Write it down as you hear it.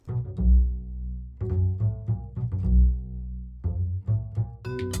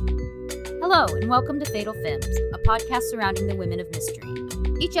Hello, and welcome to Fatal Femmes, a podcast surrounding the women of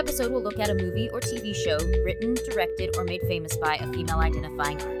mystery. Each episode will look at a movie or TV show written, directed, or made famous by a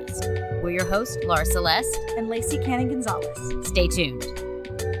female-identifying artist. We're your hosts, Laura Celeste and Lacey Cannon-Gonzalez. Stay tuned.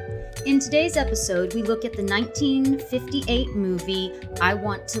 In today's episode, we look at the 1958 movie I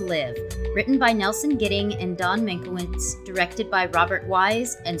Want to Live, written by Nelson Gidding and Don Mankiewicz, directed by Robert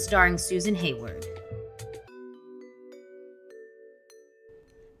Wise, and starring Susan Hayward.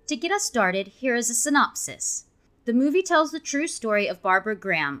 To get us started, here is a synopsis. The movie tells the true story of Barbara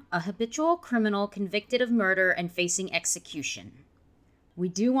Graham, a habitual criminal convicted of murder and facing execution. We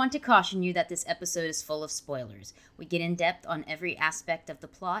do want to caution you that this episode is full of spoilers. We get in depth on every aspect of the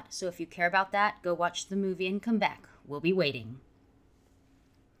plot, so if you care about that, go watch the movie and come back. We'll be waiting.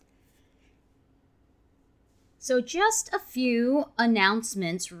 So just a few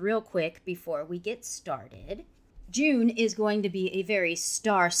announcements real quick before we get started. June is going to be a very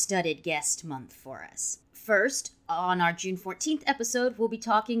star-studded guest month for us. First, on our June 14th episode, we'll be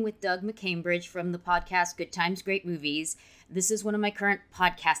talking with Doug McCambridge from the podcast Good Times, Great Movies. This is one of my current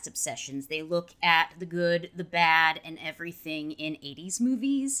podcast obsessions. They look at the good, the bad, and everything in 80s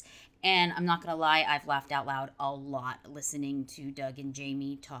movies. And I'm not going to lie, I've laughed out loud a lot listening to Doug and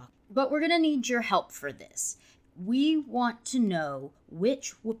Jamie talk. But we're going to need your help for this. We want to know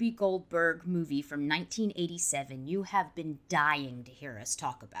which Whoopi Goldberg movie from 1987 you have been dying to hear us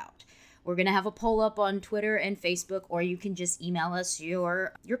talk about. We're going to have a poll up on Twitter and Facebook, or you can just email us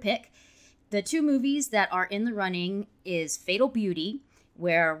your pick. The two movies that are in the running is Fatal Beauty,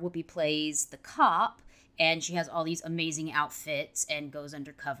 where Whoopi plays the cop, and she has all these amazing outfits and goes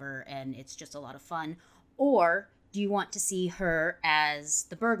undercover, and it's just a lot of fun. Or do you want to see her as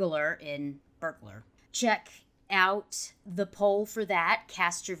the burglar in Burglar? Check out the poll for that,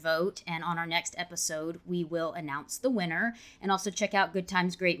 cast your vote, and on our next episode we will announce the winner. And also check out Good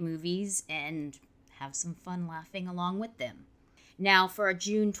Times, Great Movies and have some fun laughing along with them. Now for our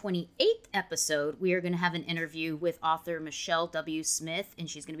June 28th episode, we are going to have an interview with author Michelle W. Smith, and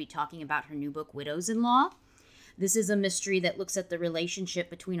she's going to be talking about her new book, Widows-in-Law. This is a mystery that looks at the relationship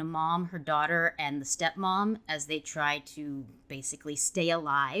between a mom, her daughter, and the stepmom as they try to basically stay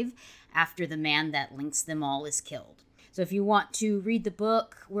alive after the man that links them all is killed. So if you want to read the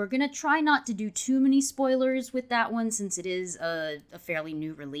book, we're going to try not to do too many spoilers with that one since it is a fairly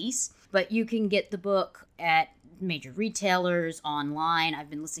new release. But you can get the book at major retailers, online. I've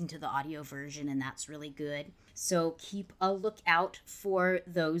been listening to the audio version and that's really good. So keep a lookout for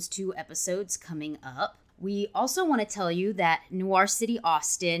those two episodes coming up. We also want to tell you that Noir City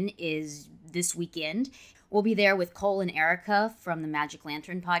Austin is this weekend. We'll be there with Cole and Erica from the Magic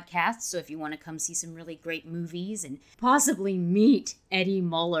Lantern podcast. So if you want to come see some really great movies and possibly meet Eddie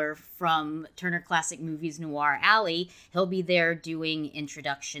Muller from Turner Classic Movies Noir Alley, he'll be there doing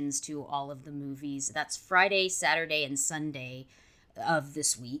introductions to all of the movies. That's Friday, Saturday, and Sunday of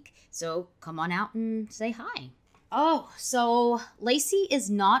this week. So come on out and say hi. Oh, so Lacey is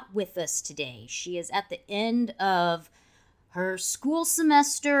not with us today. She is at the end of her school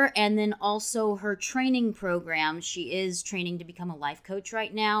semester and then also her training program. She is training to become a life coach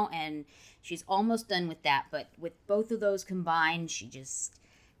right now, and she's almost done with that. But with both of those combined, she just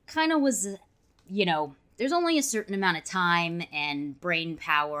kind of was, there's only a certain amount of time and brain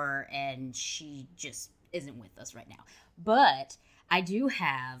power, and she just isn't with us right now. But I do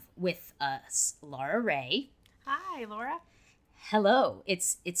have with us Laura Ray. Hi, Laura. Hello.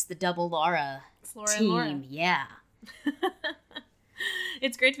 It's the double Laura, Laura team. And Laura. Yeah.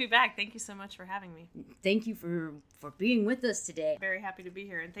 It's great to be back. Thank you so much for having me. Thank you for being with us today. Very happy to be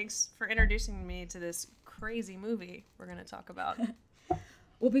here, and thanks for introducing me to this crazy movie we're going to talk about.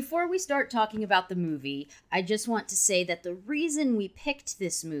 Well, before we start talking about the movie, I just want to say that the reason we picked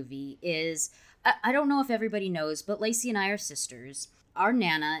this movie is, I don't know if everybody knows, but Lacey and I are sisters. Our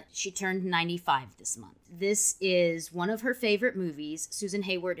Nana, she turned 95 this month. This is one of her favorite movies. Susan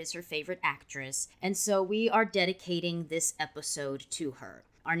Hayward is her favorite actress, and so we are dedicating this episode to her.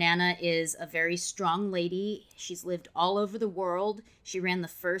 Our Nana is a very strong lady. She's lived all over the world. She ran the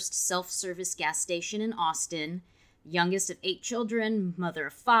first self-service gas station in Austin. Youngest of 8 children, mother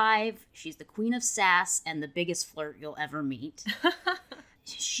of 5. She's the queen of sass and the biggest flirt you'll ever meet.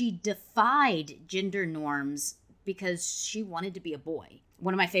 She defied gender norms because she wanted to be a boy.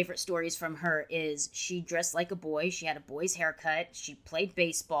 One of my favorite stories from her is she dressed like a boy. She had a boy's haircut. She played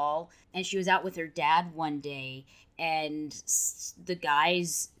baseball. And she was out with her dad one day. And the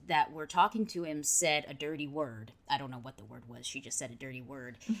guys that were talking to him said a dirty word. I don't know what the word was. She just said a dirty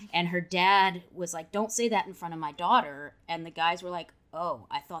word. And her dad was like, don't say that in front of my daughter. And the guys were like, oh,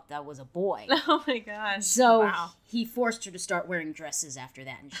 I thought that was a boy. Oh my gosh. So wow. He forced her to start wearing dresses after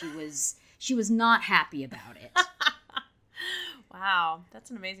that. And She was not happy about it. Wow,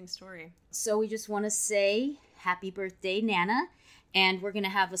 that's an amazing story. So we just want to say happy birthday, Nana. And we're going to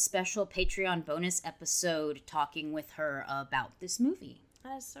have a special Patreon bonus episode talking with her about this movie.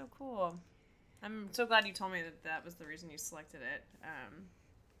 That is so cool. I'm so glad you told me that was the reason you selected it.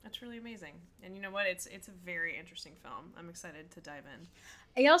 That's really amazing. And you know what? It's a very interesting film. I'm excited to dive in.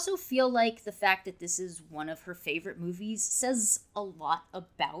 I also feel like the fact that this is one of her favorite movies says a lot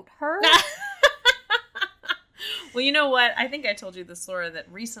about her. Well, you know what? I think I told you this, Laura,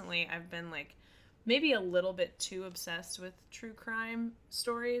 that recently I've been like maybe a little bit too obsessed with true crime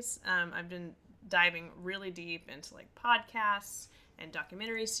stories. I've been diving really deep into like podcasts and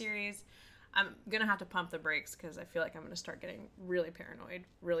documentary series. I'm going to have to pump the brakes because I feel like I'm going to start getting really paranoid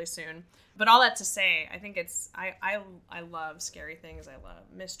really soon. But all that to say, I think I love scary things. I love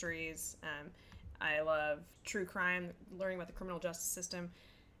mysteries. I love true crime, learning about the criminal justice system.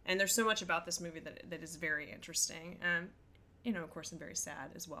 And there's so much about this movie that is very interesting. Of course, and very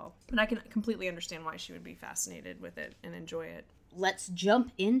sad as well. But I can completely understand why she would be fascinated with it and enjoy it. Let's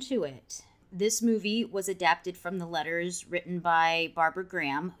jump into it. This movie was adapted from the letters written by Barbara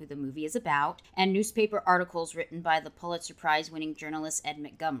Graham, who the movie is about, and newspaper articles written by the Pulitzer Prize-winning journalist Ed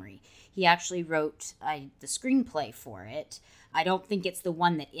Montgomery. He actually wrote the screenplay for it. I don't think it's the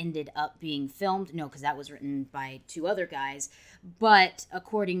one that ended up being filmed. No, because that was written by two other guys. But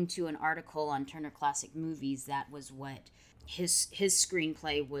according to an article on Turner Classic Movies, that was what his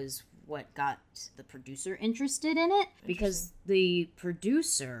screenplay was what got the producer interested in it. Because the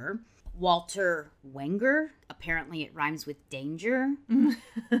producer, Walter Wenger, apparently it rhymes with danger,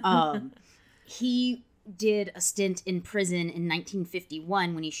 he did a stint in prison in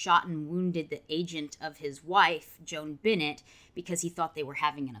 1951 when he shot and wounded the agent of his wife, Joan Bennett, because he thought they were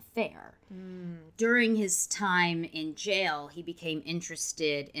having an affair. During his time in jail, he became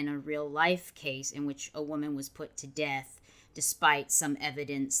interested in a real-life case in which a woman was put to death despite some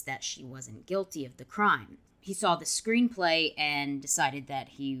evidence that she wasn't guilty of the crime. He saw the screenplay and decided that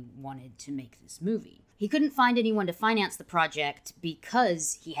he wanted to make this movie. He couldn't find anyone to finance the project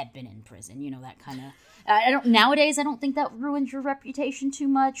because he had been in prison. You know, that kind of... Nowadays, I don't think that ruins your reputation too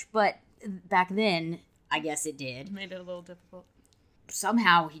much, but back then, I guess it did. Made it a little difficult.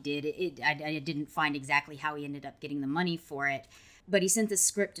 Somehow he did. I didn't find exactly how he ended up getting the money for it. But he sent the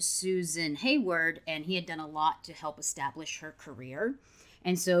script to Susan Hayward, and he had done a lot to help establish her career.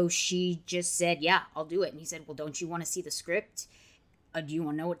 And so she just said, yeah, I'll do it. And he said, well, don't you want to see the script? Do you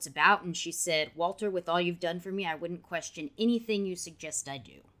want to know what it's about? And she said, Walter, with all you've done for me, I wouldn't question anything you suggest I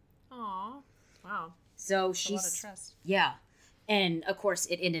do. Aw, wow. So she's a lot of trust. Yeah. And of course,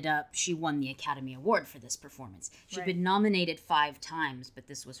 it ended up, she won the Academy Award for this performance. She'd been nominated 5 times, but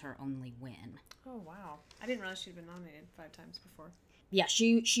this was her only win. Oh, wow. I didn't realize she'd been nominated 5 times before. Yeah,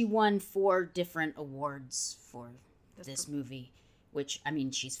 she won 4 different awards for this movie. Which, I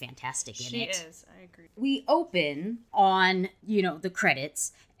mean, she's fantastic in it. She is, I agree. We open on, the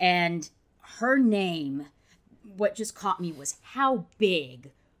credits, and her name, what just caught me was how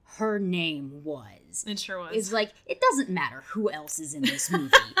big her name was. It sure was. It's like, it doesn't matter who else is in this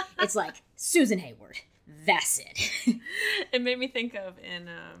movie. It's like, Susan Hayward. That's it. It made me think of in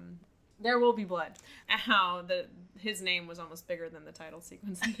There Will Be Blood, how his name was almost bigger than the title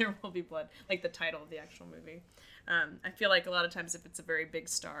sequence in There Will Be Blood, like the title of the actual movie. I feel like a lot of times if it's a very big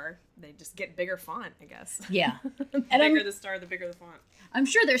star, they just get bigger font, I guess. Yeah. The bigger the star, the bigger the font. I'm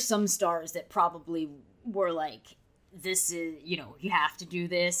sure there's some stars that probably were like, this is, you have to do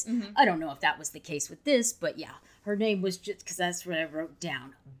this. Mm-hmm. I don't know if that was the case with this, but yeah, her name was just, because that's what I wrote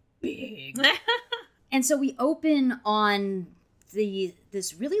down, big. And so we open on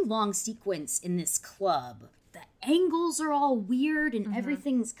this really long sequence in this club. The angles are all weird and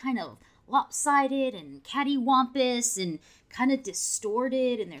everything's kind of lopsided and cattywampus and kind of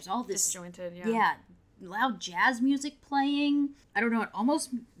distorted, and there's all this disjointed, loud jazz music playing. I don't know, it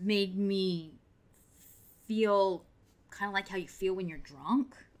almost made me feel kind of like how you feel when you're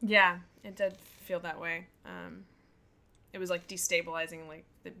drunk. Yeah, it did feel that way. It was like destabilizing, like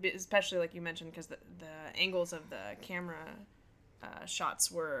especially like you mentioned, because the angles of the camera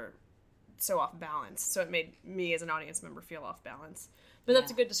shots were so off balance, so it made me as an audience member feel off balance. But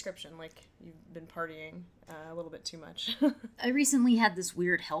that's a good description, like you've been partying a little bit too much. I recently had this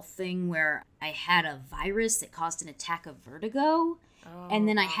weird health thing where I had a virus that caused an attack of vertigo. And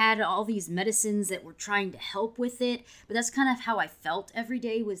then I had all these medicines that were trying to help with it. But that's kind of how I felt every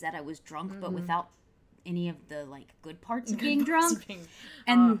day, was that I was drunk, but without any of the good parts of being drunk.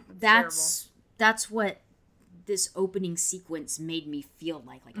 And that's what this opening sequence made me feel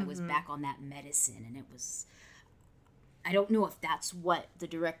like I was back on that medicine, and it was I don't know if that's what the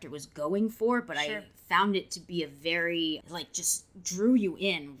director was going for, but Sure. I found it to be a very, like, just drew you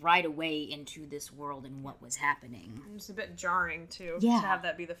in right away into this world and what was happening. It's a bit jarring, too, Yeah. to have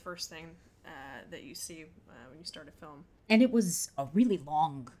that be the first thing that you see when you start a film. And it was a really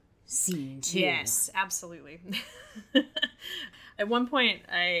long scene, too. Yes, absolutely. At one point,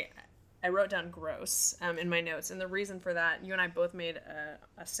 I wrote down gross in my notes. And the reason for that, you and I both made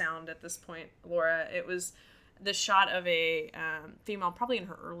a sound at this point, Laura. It was the shot of a female, probably in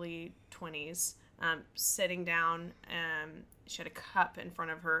her early 20s, sitting down. She had a cup in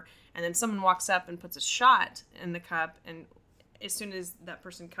front of her. And then someone walks up and puts a shot in the cup. And as soon as that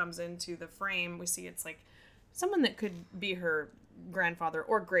person comes into the frame, we see it's like someone that could be her grandfather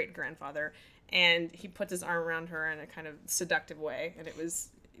or great-grandfather. And he puts his arm around her in a kind of seductive way. And it was...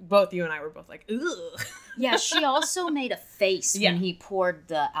 both you and I were both like, ugh. Yeah, she also made a face Yeah. when he poured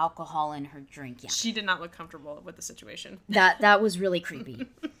the alcohol in her drink. Yeah. She did not look comfortable with the situation. That was really creepy.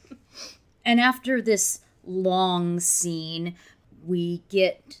 And after this long scene, we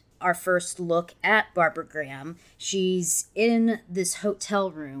get our first look at Barbara Graham. She's in this hotel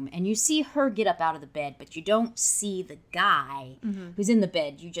room, and you see her get up out of the bed, but you don't see the guy who's in the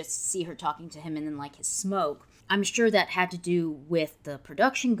bed. You just see her talking to him and then, like, his smoke. I'm sure that had to do with the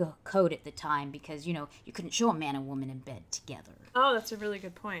production code at the time because, you know, you couldn't show a man and woman in bed together. Oh, that's a really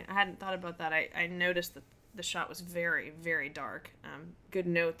good point. I hadn't thought about that. I noticed that the shot was very, very dark. Good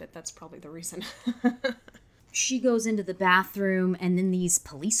note that that's probably the reason. She goes into the bathroom, and then these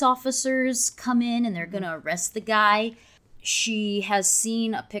police officers come in, and they're going to arrest the guy. She has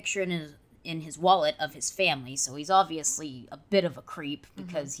seen a picture in his wallet of his family, so he's obviously a bit of a creep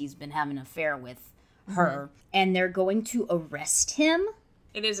because he's been having an affair with her. And they're going to arrest him.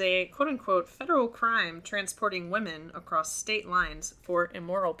 It is a quote-unquote federal crime transporting women across state lines for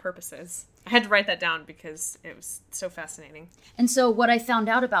immoral purposes. I had to write that down because it was so fascinating. And so what I found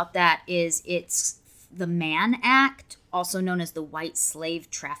out about that is it's the Mann Act, also known as the White Slave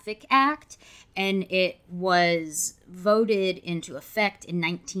Traffic Act, and it was voted into effect in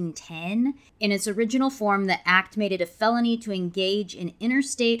 1910. In its original form, the act made it a felony to engage in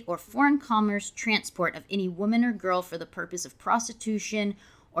interstate or foreign commerce transport of any woman or girl for the purpose of prostitution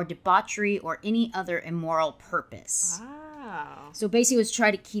or debauchery or any other immoral purpose. Wow. So basically it was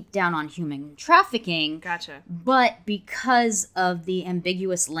try to keep down on human trafficking. Gotcha. But because of the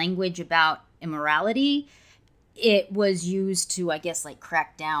ambiguous language about immorality, it was used to, I guess, like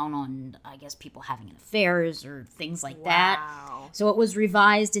crack down on, I guess, people having affairs or things like that. Wow. So it was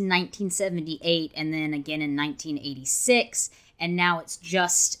revised in 1978 and then again in 1986. And now it's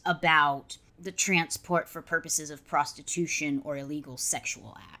just about the transport for purposes of prostitution or illegal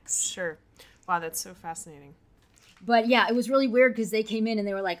sexual acts. Sure. Wow, that's so fascinating. But yeah, it was really weird because they came in and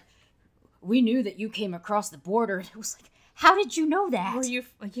they were like, we knew that you came across the border. And it was like, how did you know that? Were you?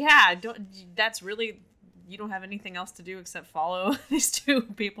 Yeah. That's really. You don't have anything else to do except follow these two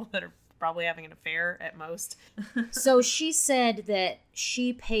people that are probably having an affair at most. So she said that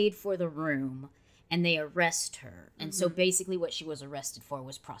she paid for the room and they arrest her. And so basically what she was arrested for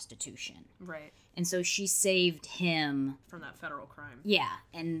was prostitution. Right. And so she saved him. From that federal crime. Yeah.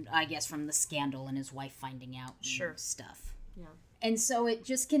 And I guess from the scandal and his wife finding out Sure. stuff. Yeah. And so it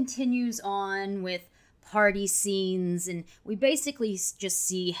just continues on with party scenes, and we basically just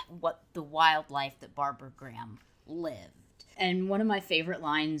see what the wildlife that Barbara Graham lived. And one of my favorite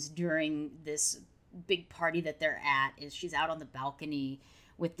lines during this big party that they're at is she's out on the balcony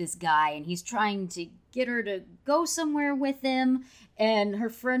with this guy, and he's trying to get her to go somewhere with him, and her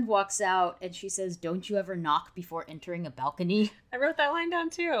friend walks out, and she says, "Don't you ever knock before entering a balcony?" I wrote that line down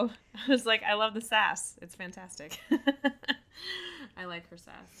too. I was like, I love the sass. It's fantastic. I like her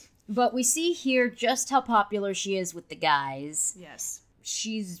sass. But we see here just how popular she is with the guys. Yes.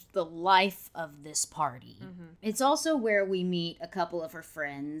 She's the life of this party. It's also where we meet a couple of her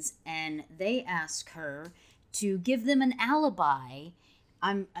friends, and they ask her to give them an alibi.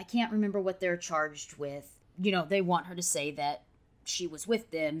 I can't remember what they're charged with. You know, they want her to say that she was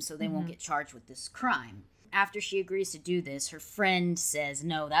with them so they won't get charged with this crime. After she agrees to do this, her friend says,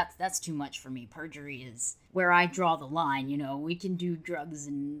 "No, that's too much for me. Perjury is where I draw the line. You know, we can do drugs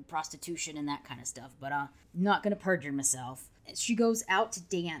and prostitution and that kind of stuff, but I'm not going to perjure myself." She goes out to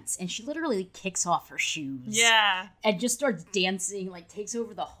dance, and she literally kicks off her shoes. Yeah. And just starts dancing, like takes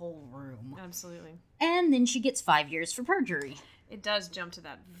over the whole room. Absolutely. And then she gets 5 years for perjury. It does jump to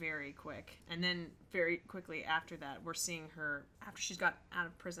that very quick. And then very quickly after that, we're seeing her, after she's got out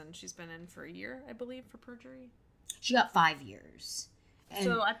of prison, she's been in for a year, I believe, for perjury. She got 5 years. And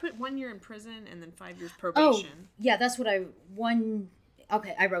So I put 1 year in prison and then 5 years probation. yeah, that's what I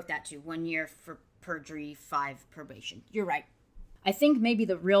wrote that too. 1 year for perjury, 5 probation. You're right. I think maybe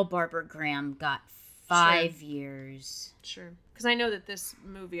the real Barbara Graham got 5 years. Sure. Because I know that this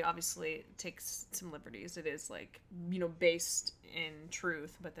movie obviously takes some liberties. It is, like, you know, based in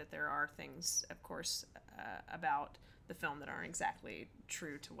truth, but that there are things, of course, about the film that aren't exactly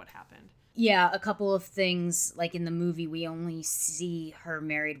true to what happened. Yeah, a couple of things, like in the movie, we only see her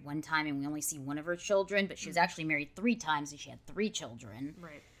married one time and we only see one of her children, but she was actually married 3 times and she had 3 children.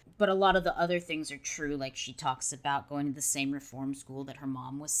 Right. But a lot of the other things are true, like she talks about going to the same reform school that her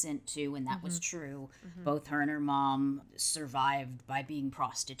mom was sent to, and that was true. Both her and her mom survived by being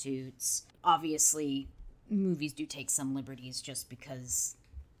prostitutes. Obviously, movies do take some liberties just because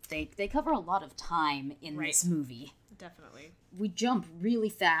they cover a lot of time in this movie. Definitely. We jump really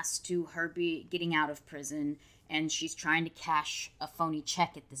fast to her getting out of prison, and she's trying to cash a phony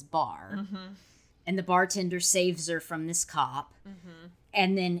check at this bar. And the bartender saves her from this cop,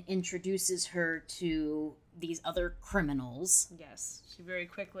 and then introduces her to these other criminals. Yes. She very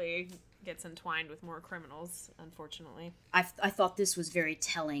quickly gets entwined with more criminals, unfortunately. I thought this was very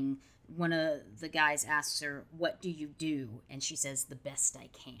telling. One of the guys asks her, "What do you do?" And she says, "The best I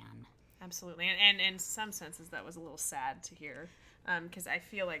can." Absolutely. And in some senses, that was a little sad to hear. Because I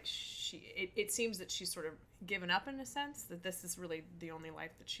feel like it seems that she's sort of given up in a sense, that this is really the only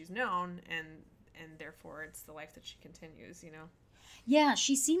life that she's known, and therefore it's the life that she continues, you know? Yeah,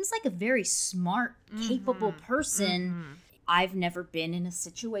 she seems like a very smart, capable person. I've never been in a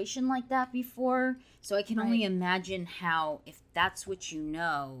situation like that before, so I can only imagine how, if that's what you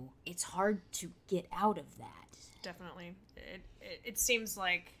know, it's hard to get out of that. Definitely. It seems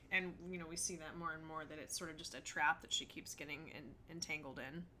like, and you know, we see that more and more, that it's sort of just a trap that she keeps getting entangled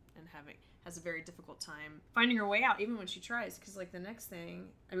in, and has a very difficult time finding her way out, even when she tries. Because, like, the next thing,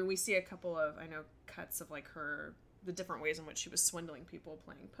 I mean, we see a couple of, I know, cuts of, like, the different ways in which she was swindling people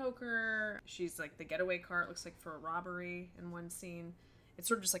playing poker. She's, like, the getaway car, it looks like, for a robbery in one scene. It's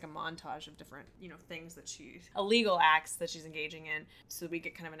sort of just like a montage of different, you know, things that illegal acts that she's engaging in, so we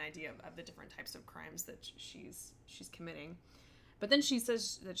get kind of an idea of the different types of crimes that she's committing. But then she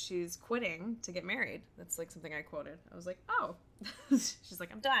says that she's quitting to get married. That's, like, something I quoted. I was like, oh. She's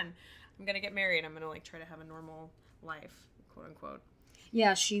like, I'm done. I'm going to get married. I'm going to, like, try to have a normal life, quote unquote.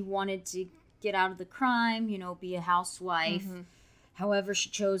 Yeah, she wanted to get out of the crime, you know, be a housewife. However, she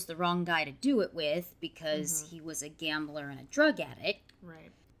chose the wrong guy to do it with because he was a gambler and a drug addict. Right.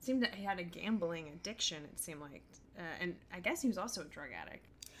 It seemed that he had a gambling addiction, it seemed like. And I guess he was also a drug addict.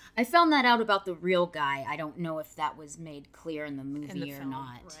 I found that out about the real guy. I don't know if that was made clear in the movie or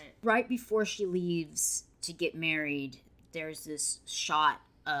not. Right before she leaves to get married, there's this shot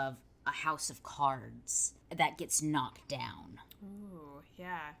of a house of cards that gets knocked down. Ooh,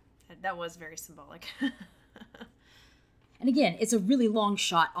 yeah. That was very symbolic. And again, it's a really long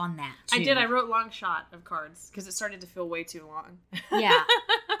shot on that, too. I wrote long shot of cards because it started to feel way too long. Yeah.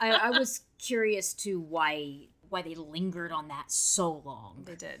 I was curious, too, why they lingered on that so long.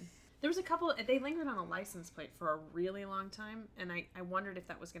 They did. There was they lingered on a license plate for a really long time, and I wondered if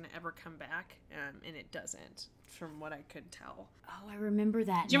that was going to ever come back, and it doesn't, from what I could tell. Oh, I remember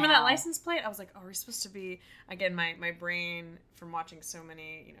that. Do you remember that license plate? I was like, oh, we're supposed to be, again, my brain from watching so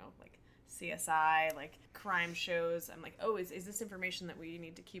many, you know, like, CSI, like, crime shows. I'm like, oh, is this information that we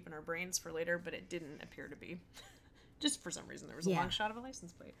need to keep in our brains for later? But it didn't appear to be. Just for some reason, there was a long shot of a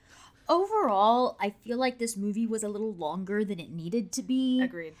license plate. Overall, I feel like this movie was a little longer than it needed to be.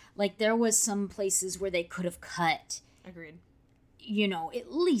 Agreed. Like, there was some places where they could have cut. Agreed. You know,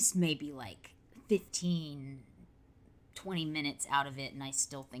 at least maybe like 15, 20 minutes out of it, and I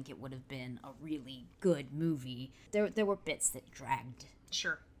still think it would have been a really good movie. There were bits that dragged.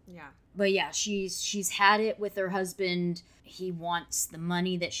 Sure. Yeah. But yeah, she's had it with her husband. He wants the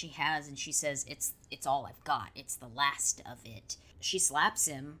money that she has, and she says, it's all I've got. It's the last of it. She slaps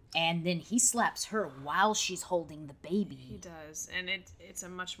him, and then he slaps her while she's holding the baby. He does, and it's a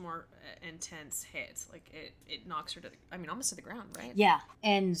much more intense hit. Like, it knocks her to almost to the ground, right? Yeah,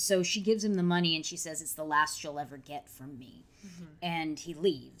 and so she gives him the money, and she says, it's the last you'll ever get from me. And he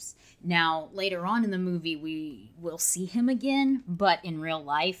leaves. Now, later on in the movie, we will see him again, but in real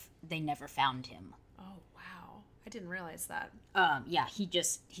life, they never found him. Oh, wow. I didn't realize that. Yeah, he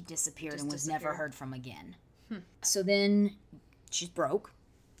disappeared and was never heard from again. So then she's broke,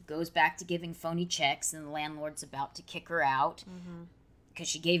 goes back to giving phony checks, and the landlord's about to kick her out because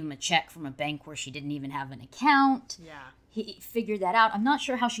she gave him a check from a bank where she didn't even have an account. Yeah. he figured that out. I'm not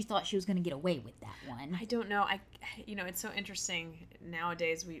sure how she thought she was going to get away with that one. I don't know. It's so interesting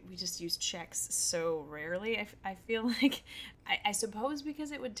nowadays. We just use checks so rarely. I feel like, I suppose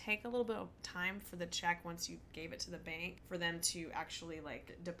because it would take a little bit of time for the check once you gave it to the bank for them to actually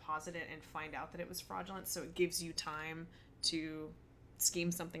like deposit it and find out that it was fraudulent. So it gives you time to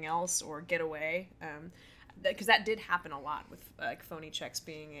scheme something else or get away. Because that did happen a lot with like phony checks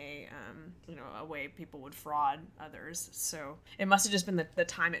being a way people would fraud others. So it must have just been the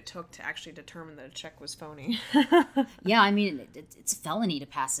time it took to actually determine that a check was phony. Yeah, I mean, it's a felony to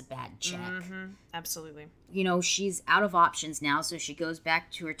pass a bad check. Mm-hmm. Absolutely. She's out of options now, so she goes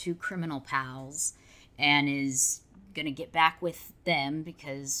back to her two criminal pals and is going to get back with them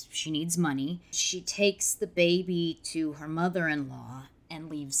because she needs money. She takes the baby to her mother-in-law and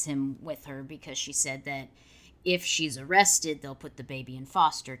leaves him with her because she said that if she's arrested, they'll put the baby in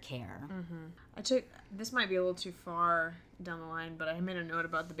foster care. Mm-hmm. This might be a little too far down the line, but I made a note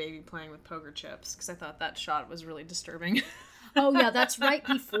about the baby playing with poker chips because I thought that shot was really disturbing. Oh yeah, that's right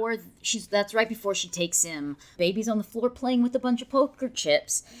before she takes him. Baby's on the floor playing with a bunch of poker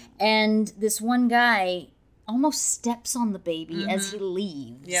chips, and this one guy almost steps on the baby as he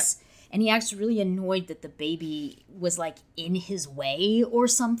leaves. Yep. And he acts really annoyed that the baby was like in his way or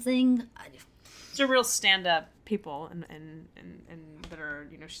something. It's a real stand-up people and that are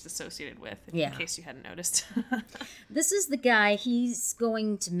she's associated with. In case you hadn't noticed. This is the guy. He's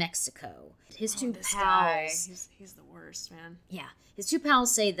going to Mexico. His two pals. Guy, he's the worst, man. Yeah. His two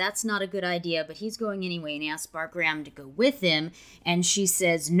pals say that's not a good idea, but he's going anyway, and he asks Bart Graham to go with him, and she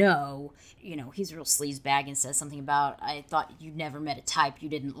says no. He's a real sleazebag and says something about, I thought you never met a type you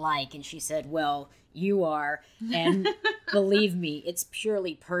didn't like, and she said, well, you are, and believe me, it's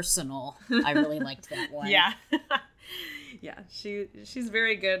purely personal. I really liked that one. Yeah. Yeah, she's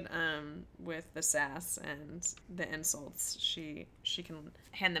very good with the sass and the insults. She can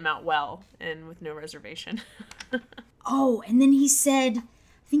hand them out well and with no reservation. Oh, and then I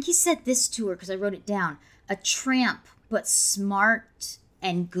think he said this to her because I wrote it down. A tramp, but smart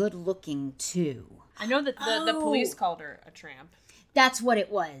and good looking too. I know that the police called her a tramp. That's what it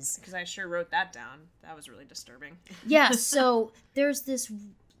was. Because I sure wrote that down. That was really disturbing. Yeah, so there's this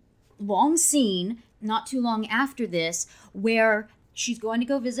long scene, not too long after this, where she's going to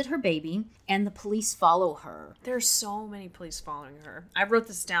go visit her baby, and the police follow her. There's so many police following her. I wrote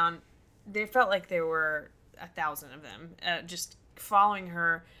this down. They felt like there were 1,000 of them just following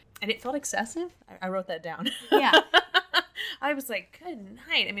her, and it felt excessive. I wrote that down. Yeah. I was like, good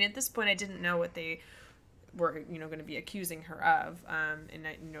night. I mean, at this point, I didn't know what they were, going to be accusing her of.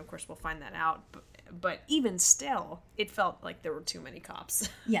 And, of course, we'll find that out. But even still, it felt like there were too many cops.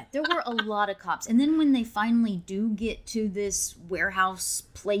 Yeah, there were a lot of cops. And then when they finally do get to this warehouse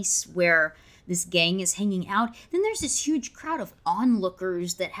place where this gang is hanging out, then there's this huge crowd of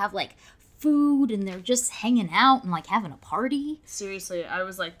onlookers that have, like, food, and they're just hanging out and, like, having a party. Seriously, I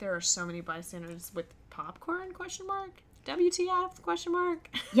was like, there are so many bystanders with popcorn, ? WTF, ?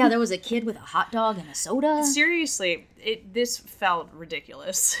 Yeah, there was a kid with a hot dog and a soda. Seriously, this felt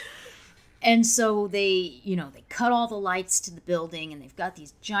ridiculous. And so they cut all the lights to the building, and they've got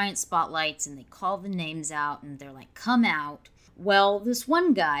these giant spotlights, and they call the names out, and they're like, come out. Well, this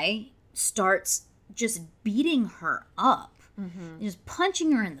one guy starts just beating her up, just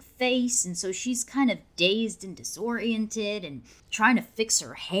punching her in the face, and so she's kind of dazed and disoriented and trying to fix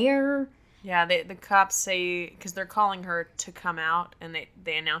her hair. Yeah, the cops say, because they're calling her to come out, and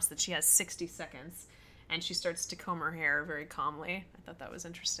they announce that she has 60 seconds. And she starts to comb her hair very calmly. I thought that was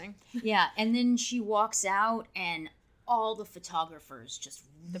interesting. Yeah, and then she walks out, and all the photographers just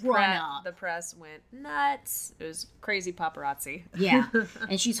run up. The press went nuts. It was crazy paparazzi. Yeah,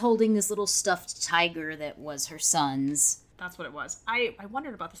 and she's holding this little stuffed tiger that was her son's. That's what it was. I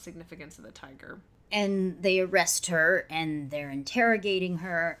wondered about the significance of the tiger. And they arrest her, and they're interrogating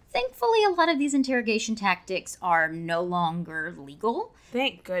her. Thankfully, a lot of these interrogation tactics are no longer legal.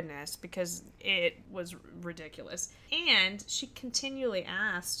 Thank goodness, because it was ridiculous. And she continually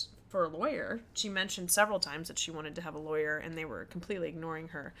asked for a lawyer. She mentioned several times that she wanted to have a lawyer, and they were completely ignoring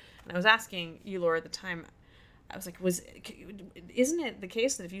her. And I was asking you, Laura, at the time, I was like, isn't it the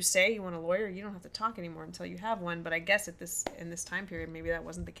case that if you say you want a lawyer, you don't have to talk anymore until you have one? But I guess in this time period, maybe that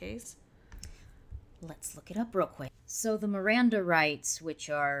wasn't the case. Let's look it up real quick. So the Miranda rights,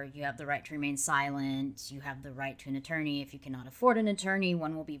 which are you have the right to remain silent, you have the right to an attorney. If you cannot afford an attorney,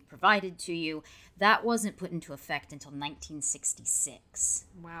 one will be provided to you. That wasn't put into effect until 1966.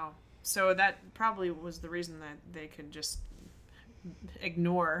 Wow. So that probably was the reason that they could just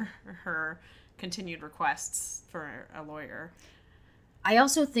ignore her continued requests for a lawyer. I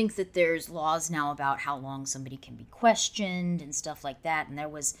also think that there's laws now about how long somebody can be questioned and stuff like that. And there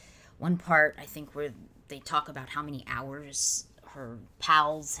was one part, I think, where they talk about how many hours her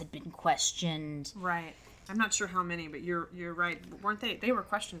pals had been questioned. Right. I'm not sure how many, but you're right. Weren't they? They were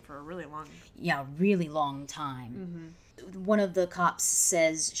questioned for a really long... Yeah, really long time. Mm-hmm. One of the cops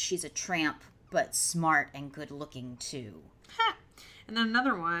says she's a tramp, but smart and good looking too. Ha! And then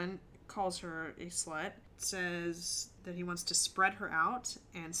another one calls her a slut, says that he wants to spread her out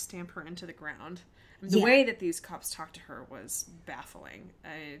and stamp her into the ground. The way that these cops talked to her was baffling.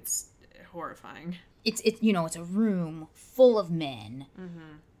 It's horrifying. It's a room full of men,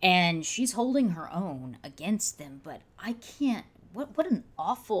 and she's holding her own against them. But I can't. What an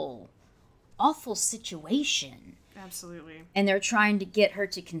awful situation. Absolutely. And they're trying to get her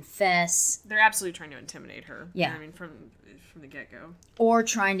to confess. They're absolutely trying to intimidate her. Yeah. I mean, from the get-go. Or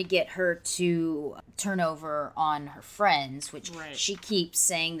trying to get her to turn over on her friends, which she keeps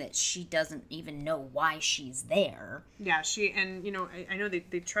saying that she doesn't even know why she's there. Yeah, I know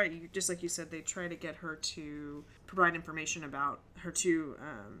they try, just like you said, they try to get her to provide information about her two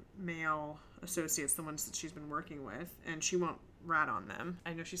male associates, the ones that she's been working with, and she won't rat on them.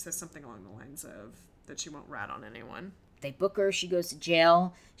 I know she says something along the lines of that she won't rat on anyone. They book her, she goes to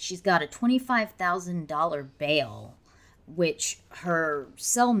jail. She's got a $25,000 bail, which her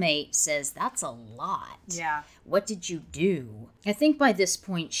cellmate says that's a lot. Yeah. What did you do? I think by this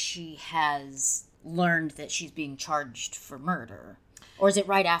point she has learned that she's being charged for murder. Or is it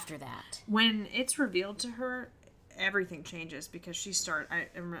right after that? When it's revealed to her, everything changes because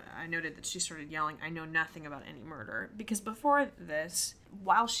I noted that she started yelling, "I know nothing about any murder." Because before this,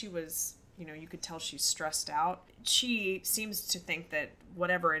 while she was, you could tell she's stressed out, she seems to think that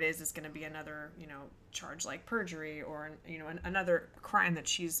whatever it is going to be another, charge like perjury or, another crime that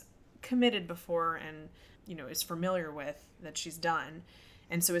she's committed before and, is familiar with that she's done.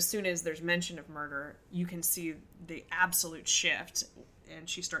 And so as soon as there's mention of murder, you can see the absolute shift. And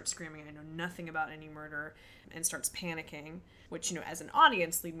she starts screaming, "I know nothing about any murder," and starts panicking, which, as an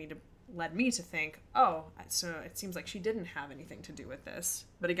audience led me to think, oh, so it seems like she didn't have anything to do with this.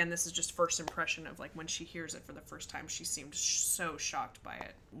 But again, this is just first impression of when she hears it for the first time, she seemed so shocked by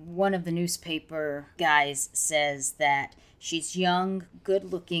it. One of the newspaper guys says that she's young,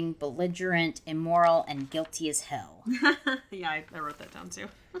 good-looking, belligerent, immoral, and guilty as hell. Yeah, I wrote that down too.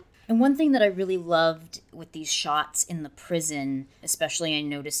 And one thing that I really loved with these shots in the prison, especially I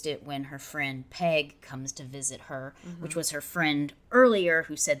noticed it when her friend Peg comes to visit her, which was her friend earlier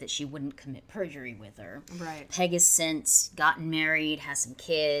who said that she wouldn't commit perjury with her. Right. Peg has since gotten married, has some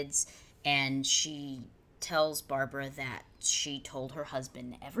kids, and she tells Barbara that she told her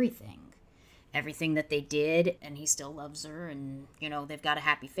husband everything that they did, and he still loves her, and, they've got a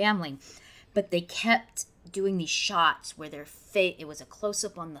happy family. But they kept doing these shots where it was a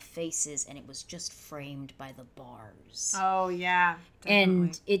close-up on the faces, and it was just framed by the bars. Oh, yeah. Definitely.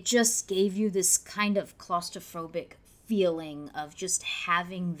 And it just gave you this kind of claustrophobic feeling of just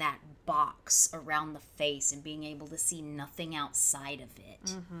having that box around the face and being able to see nothing outside of it.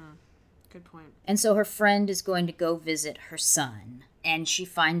 Mm-hmm. Good point. And so her friend is going to go visit her son, and she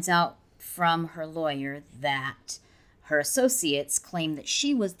finds out from her lawyer that her associates claim that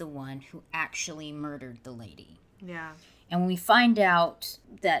she was the one who actually murdered the lady. Yeah. And when we find out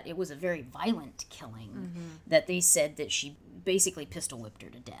that it was a very violent killing, that they said that she basically pistol whipped her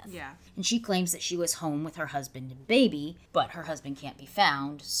to death. Yeah. And she claims that she was home with her husband and baby, but her husband can't be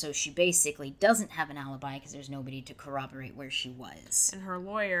found, so she basically doesn't have an alibi because there's nobody to corroborate where she was. And her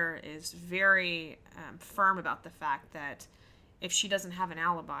lawyer is very firm about the fact that if she doesn't have an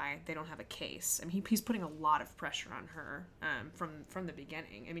alibi, they don't have a case. I mean, he's putting a lot of pressure on her from the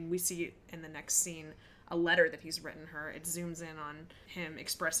beginning. I mean, we see in the next scene a letter that he's written her. It zooms in on him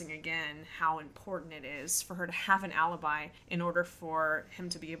expressing again how important it is for her to have an alibi in order for him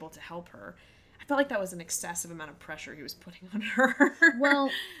to be able to help her. I felt like that was an excessive amount of pressure he was putting on her.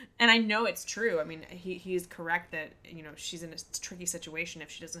 Well, and I know it's true. I mean, he is correct that, she's in a tricky situation if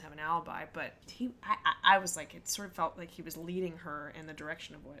she doesn't have an alibi, but I was like, it sort of felt like he was leading her in the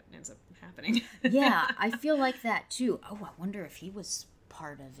direction of what ends up happening. Yeah, I feel like that too. Oh, I wonder if he was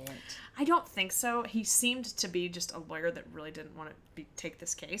part of it. I don't think so. He seemed to be just a lawyer that really didn't want to take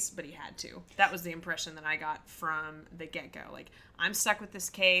this case, but he had to. That was the impression that I got from the get-go. Like, I'm stuck with this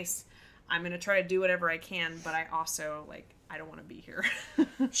case. I'm going to try to do whatever I can, but I also, I don't want to be here.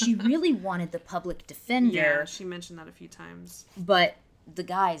 She really wanted the public defender. Yeah, she mentioned that a few times. But the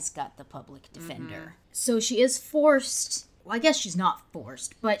guy's got the public defender. So she is forced, well, I guess she's not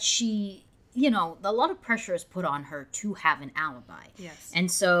forced, but she, a lot of pressure is put on her to have an alibi. Yes. And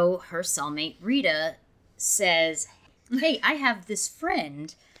so her cellmate, Rita, says, hey, I have this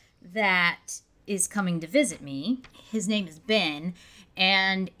friend that is coming to visit me. His name is Ben.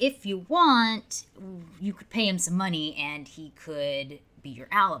 And if you want, you could pay him some money and he could be your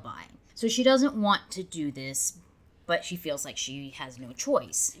alibi. So she doesn't want to do this, but she feels like she has no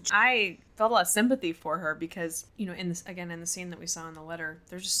choice. I felt a lot of sympathy for her because, in this, again, in the scene that we saw in the letter,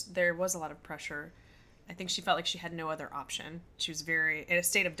 there was a lot of pressure. I think she felt like she had no other option. She was in a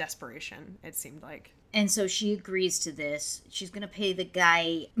state of desperation, it seemed like. And so she agrees to this. She's going to pay the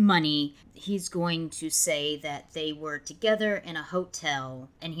guy money. He's going to say that they were together in a hotel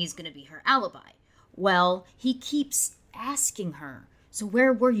and he's going to be her alibi. Well, he keeps asking her, so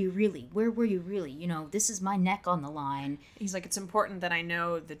where were you really? Where were you really? This is my neck on the line. He's like, it's important that I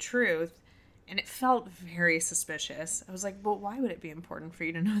know the truth. And it felt very suspicious. I was like, well, why would it be important for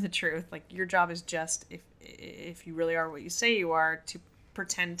you to know the truth? Like, your job is just, if you really are what you say you are, to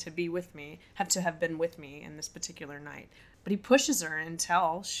pretend to be with me, have been with me in this particular night. But he pushes her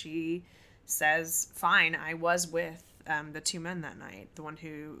until she says, fine, I was with the two men that night. The one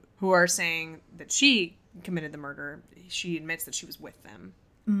who are saying that she committed the murder. She admits that she was with them.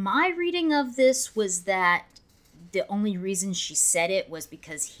 My reading of this was that the only reason she said it was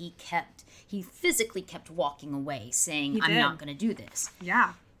because he physically kept walking away, saying, I'm not going to do this.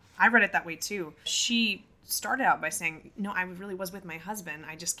 Yeah, I read it that way too. She started out by saying, no, I really was with my husband.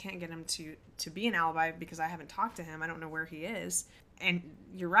 I just can't get him to be an alibi because I haven't talked to him. I don't know where he is. And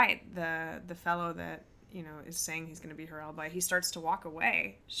you're right. The fellow that, is saying he's going to be her alibi, he starts to walk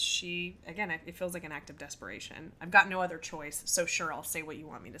away. She, again, it feels like an act of desperation. I've got no other choice, so sure, I'll say what you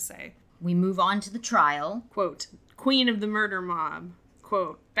want me to say. We move on to the trial. Quote, queen of the murder mob.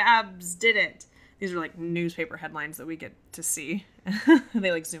 Quote, Babs did it. These are like newspaper headlines that we get to see.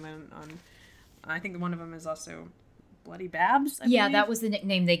 They like zoom in on, I think one of them is also Bloody Babs. I believe. That was the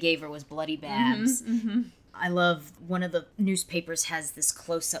nickname they gave her, was Bloody Babs. Mm-hmm, mm-hmm. I love one of the newspapers has this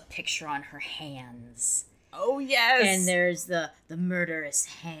close-up picture on her hands. Oh, yes. And there's the murderous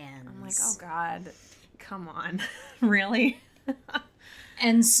hands. I'm like, oh, God. Come on. Really?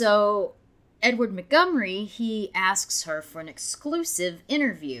 And so Edward Montgomery, he asks her for an exclusive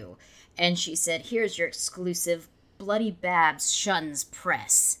interview. And she said, here's your exclusive. Bloody Babs shuns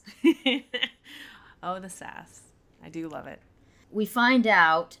press. Oh, the sass. I do love it. We find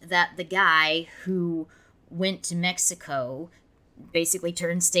out that the guy who went to Mexico basically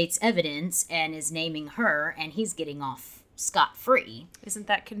turned state's evidence and is naming her, and he's getting off scot-free. Isn't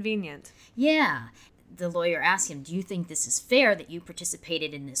that convenient? Yeah. The lawyer asks him, do you think this is fair that you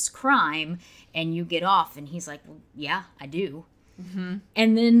participated in this crime and you get off? And he's like, well, yeah, I do. Mm-hmm.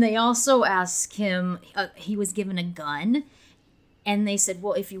 And then they also ask him, he was given a gun, and they said,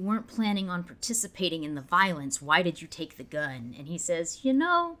 well, if you weren't planning on participating in the violence, why did you take the gun? And he says,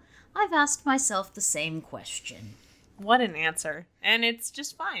 I've asked myself the same question. What an answer. And it's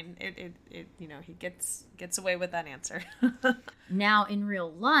just fine. It he gets away with that answer. Now, in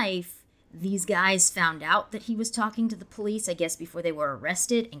real life, these guys found out that he was talking to the police, I guess, before they were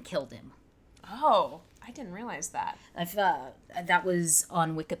arrested, and killed him. Oh, I didn't realize that. That was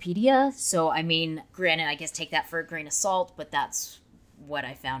on Wikipedia. So, granted, I guess take that for a grain of salt, but that's what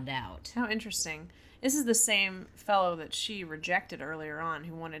I found out. How interesting. This is the same fellow that she rejected earlier on,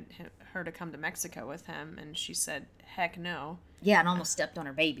 who wanted her to come to Mexico with him, and she said, heck no. Yeah, and almost stepped on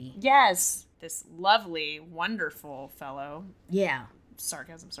her baby. Yes. This lovely, wonderful fellow. Yeah.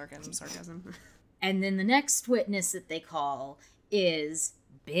 Sarcasm. And then the next witness that they call is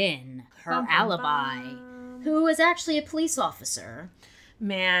Ben, her alibi, who is actually a police officer.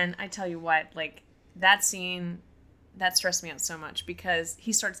 Man, I tell you what, that scene, that stressed me out so much because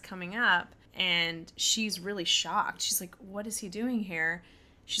he starts coming up and she's really shocked. She's like, what is he doing here?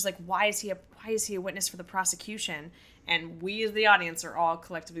 She's like, why is he a witness for the prosecution? And we as the audience are all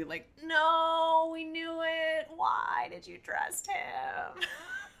collectively like, no, we knew it. Why did you trust him?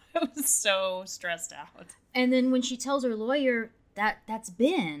 I was so stressed out. And then when she tells her lawyer that's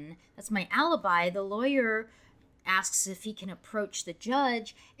Ben, that's my alibi, the lawyer asks if he can approach the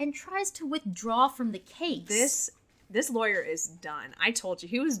judge and tries to withdraw from the case. This lawyer is done. I told you,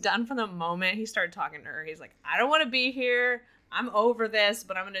 he was done from the moment he started talking to her. He's like, I don't want to be here. I'm over this,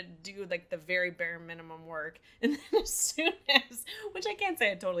 but I'm going to do the very bare minimum work. And then as soon as, which I can't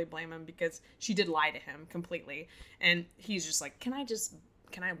say I totally blame him because she did lie to him completely. And he's just like, can I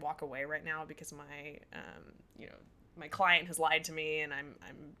walk away right now because my client has lied to me and I'm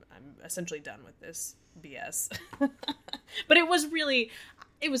essentially done with this BS. But it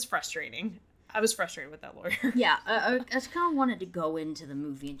was frustrating. I was frustrated with that lawyer. Yeah, I just kind of wanted to go into the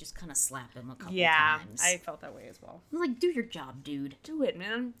movie and just kind of slap him a couple times. I felt that way as well. I was like, do your job, dude. Do it,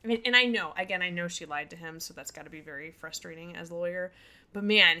 man. I mean, and I know she lied to him, so that's got to be very frustrating as a lawyer. But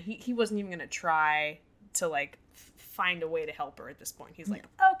man, he wasn't even going to try to, like, find a way to help her at this point. He's like,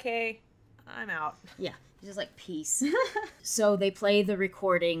 okay, I'm out. Yeah, he's just like, peace. So they play the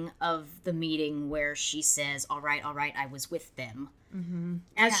recording of the meeting where she says, all right, I was with them. Mm-hmm.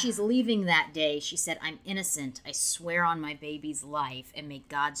 As she's leaving that day, she said, I'm innocent. I swear on my baby's life, and may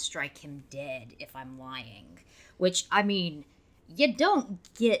God strike him dead if I'm lying. Which, I mean, you don't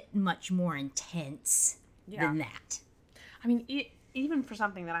get much more intense than that. I mean, even for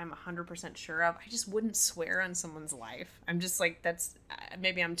something that I'm 100% sure of, I just wouldn't swear on someone's life. I'm just like, that's,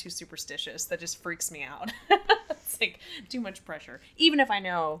 maybe I'm too superstitious. That just freaks me out. It's like too much pressure. Even if I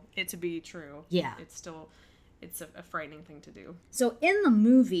know it to be true. Yeah. It's a frightening thing to do. So in the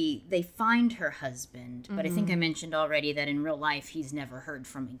movie, they find her husband, but I think I mentioned already that in real life, he's never heard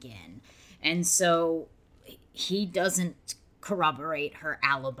from again. And so he doesn't corroborate her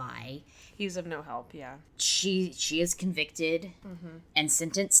alibi. He's of no help, yeah. She is convicted and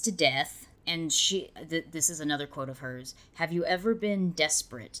sentenced to death. And this is another quote of hers. Have you ever been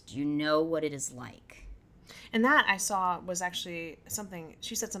desperate? Do you know what it is like? And that I saw was actually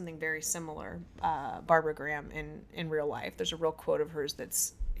she said something very similar, Barbara Graham, in real life. There's a real quote of hers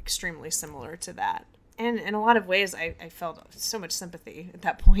that's extremely similar to that. And in a lot of ways, I felt so much sympathy at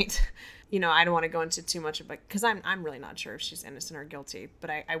that point. I don't want to go into too much of it, because I'm really not sure if she's innocent or guilty. But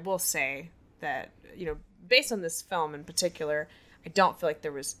I will say that, based on this film in particular, I don't feel like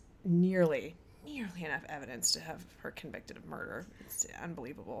there was nearly enough evidence to have her convicted of murder. It's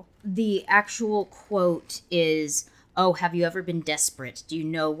unbelievable. The actual quote is, oh, have you ever been desperate? Do you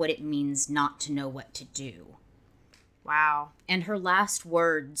know what it means not to know what to do? Wow. And her last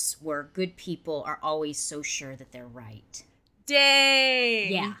words were, good people are always so sure that they're right.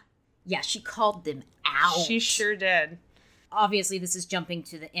 Dang! Yeah, she called them out. She sure did. Obviously, this is jumping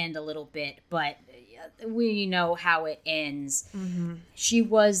to the end a little bit, but we know how it ends. Mm-hmm. She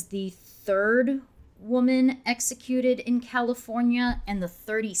was the third woman executed in California and the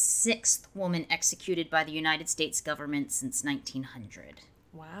 36th woman executed by the United States government since 1900.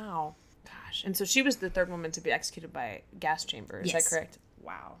 Wow. Gosh. And so she was the third woman to be executed by gas chamber. Is that correct?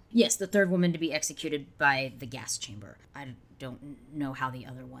 Wow. Yes, the third woman to be executed by the gas chamber. I don't know how the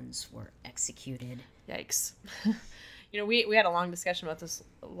other ones were executed. Yikes. We had a long discussion about this,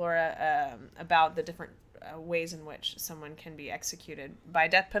 Laura, about the different ways in which someone can be executed by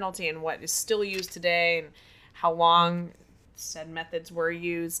death penalty and what is still used today and how long said methods were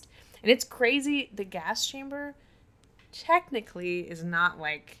used. And it's crazy. The gas chamber technically is not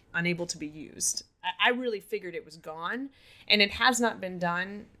unable to be used. I really figured it was gone, and it has not been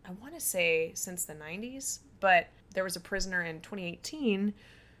done, I want to say, since the 90s. But there was a prisoner in 2018,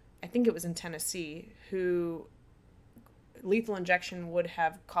 I think it was in Tennessee, who lethal injection would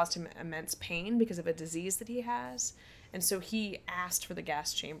have caused him immense pain because of a disease that he has. And so he asked for the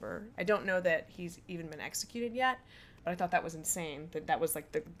gas chamber. I don't know that he's even been executed yet, but I thought that was insane. That was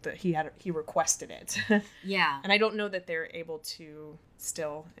he requested it. Yeah. And I don't know that they're able to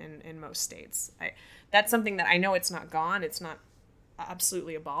still in most states. That's something that I know it's not gone. It's not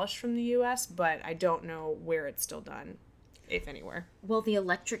absolutely abolished from the U.S., but I don't know where it's still done, if anywhere. Well, the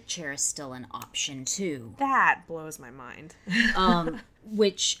electric chair is still an option, too. That blows my mind.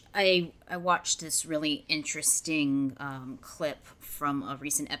 Which I watched this really interesting clip from a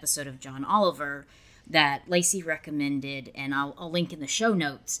recent episode of John Oliver that Lacey recommended, and I'll link in the show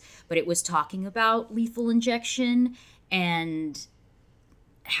notes, but it was talking about lethal injection and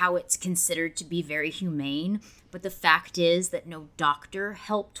how it's considered to be very humane. But the fact is that no doctor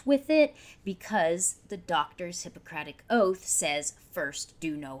helped with it because the doctor's Hippocratic oath says, first,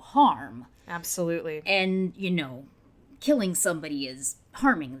 do no harm. Absolutely. And, killing somebody is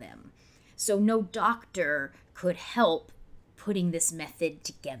harming them. So no doctor could help putting this method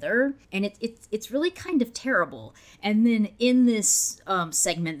together. And it's really kind of terrible. And then in this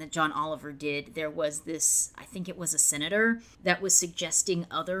segment that John Oliver did, there was this, I think it was a senator, that was suggesting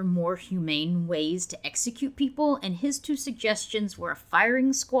other more humane ways to execute people. And his two suggestions were a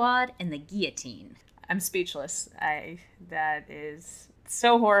firing squad and the guillotine. I'm speechless. That is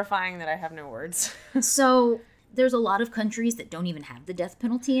so horrifying that I have no words. So there's a lot of countries that don't even have the death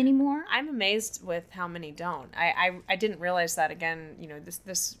penalty anymore. I'm amazed with how many don't. I didn't realize that. Again,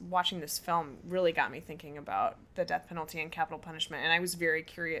 this watching this film really got me thinking about the death penalty and capital punishment, and I was very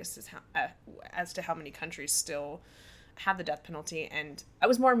curious as to how many countries still have the death penalty, and I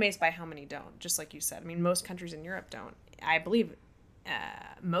was more amazed by how many don't, just like you said. I mean, most countries in Europe don't. I believe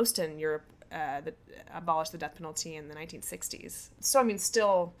most in Europe that abolished the death penalty in the 1960s. So, I mean,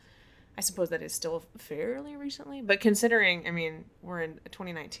 still, I suppose that is still fairly recently. But considering, I mean, we're in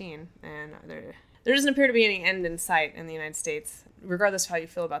 2019, and there doesn't appear to be any end in sight in the United States. Regardless of how you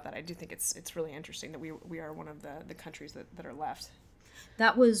feel about that, I do think it's really interesting that we are one of the countries that are left.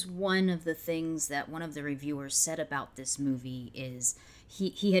 That was one of the things that one of the reviewers said about this movie is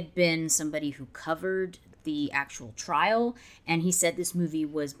he had been somebody who covered the actual trial, and he said this movie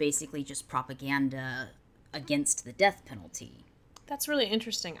was basically just propaganda against the death penalty. That's really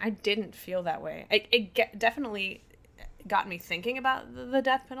interesting. I didn't feel that way. It definitely got me thinking about the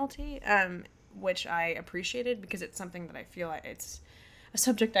death penalty, which I appreciated because it's something that I feel like it's a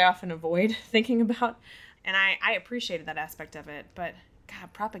subject I often avoid thinking about. And I appreciated that aspect of it. But,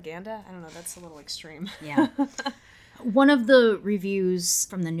 God, propaganda? I don't know. That's a little extreme. Yeah. One of the reviews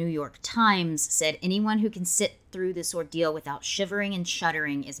from the New York Times said, anyone who can sit through this ordeal without shivering and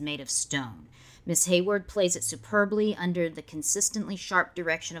shuddering is made of stone. Miss Hayward plays it superbly under the consistently sharp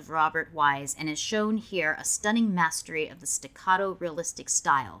direction of Robert Wise and has shown here a stunning mastery of the staccato realistic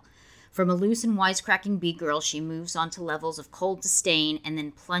style. From a loose and wisecracking B-girl, she moves on to levels of cold disdain and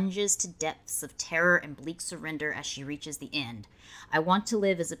then plunges to depths of terror and bleak surrender as she reaches the end. I Want to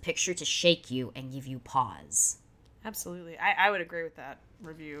Live as a picture to shake you and give you pause. Absolutely. I would agree with that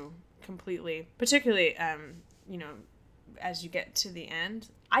review completely. Particularly, as you get to the end,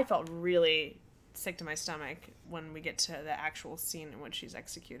 I felt really sick to my stomach when we get to the actual scene in which she's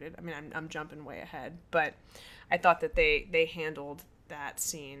executed. I mean, I'm jumping way ahead, but I thought that they handled that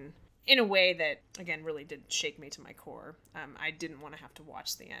scene in a way that, again, really did shake me to my core. I didn't want to have to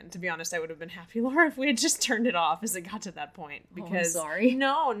watch the end. To be honest, I would have been happy, Laura, if we had just turned it off as it got to that point. Because, I'm sorry.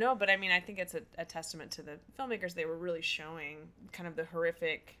 No, but I mean, I think it's a testament to the filmmakers. They were really showing kind of the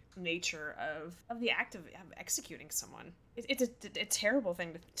horrific nature of the act of executing someone. It's a terrible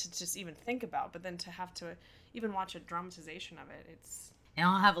thing to just even think about, but then to have to even watch a dramatization of it, it's... And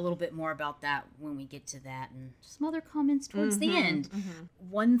I'll have a little bit more about that when we get to that and some other comments towards the end. Mm-hmm.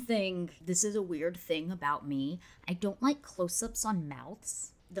 One thing, this is a weird thing about me, I don't like close-ups on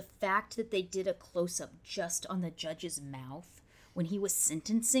mouths. The fact that they did a close-up just on the judge's mouth when he was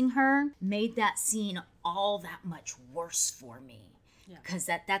sentencing her made that scene all that much worse for me. Because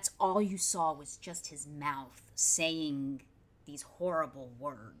that's all you saw was just his mouth saying these horrible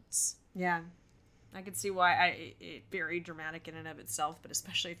words. Yeah. I could see why it's very dramatic in and of itself, but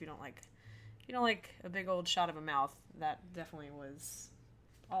especially if you don't like a big old shot of a mouth, that definitely was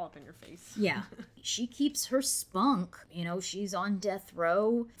all up in your face. Yeah. She keeps her spunk. She's on death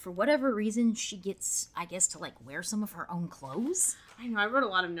row. For whatever reason, she gets, I guess, to wear some of her own clothes. I know. I wrote a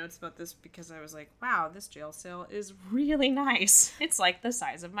lot of notes about this because I was like, wow, this jail cell is really nice. It's like the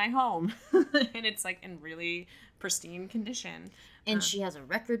size of my home. And it's in really pristine condition. And she has a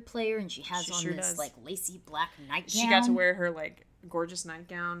record player, and she has on sure this does. lacy black nightgown. She got to wear her gorgeous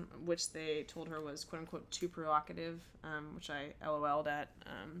nightgown, which they told her was quote unquote too provocative, which I LOL'd at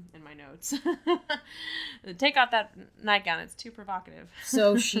in my notes. Take out that nightgown; it's too provocative.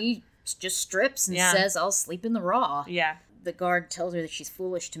 So she just strips and says, "I'll sleep in the raw." Yeah. The guard tells her that she's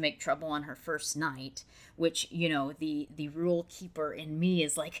foolish to make trouble on her first night, which, the rule keeper in me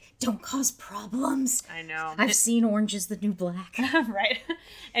is like, don't cause problems. I know. I've seen Orange is the New Black. Right?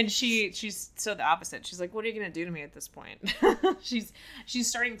 And she's so the opposite. She's like, what are you going to do to me at this point? she's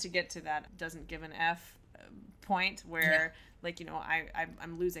starting to get to that doesn't give an F point where,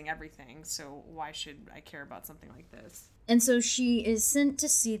 I'm losing everything, so why should I care about something like this? And so she is sent to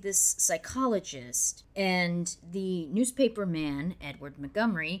see this psychologist, and the newspaper man, Edward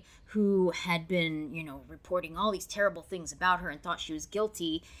Montgomery, who had been, reporting all these terrible things about her and thought she was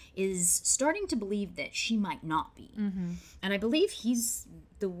guilty, is starting to believe that she might not be. Mm-hmm. And I believe he's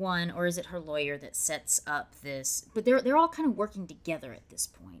the one, or is it her lawyer, that sets up this, but they're all kind of working together at this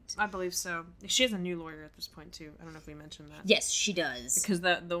point. I believe so. She has a new lawyer at this point too. I don't know if we mentioned that. Yes, she does. Because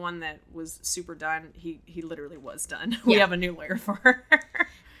the one that was super done, he literally was done. We have a new lawyer for her.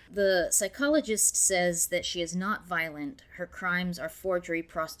 The psychologist says that she is not violent. Her crimes are forgery,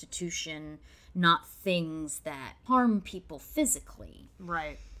 prostitution, not things that harm people physically.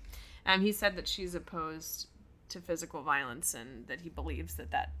 Right. He said that she's opposed to physical violence and that he believes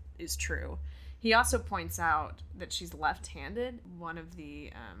that is true. He also points out that she's left-handed. One of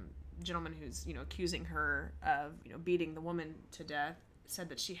the gentlemen who's accusing her of beating the woman to death said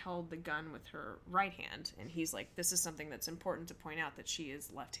that she held the gun with her right hand, and he's like, this is something that's important to point out, that she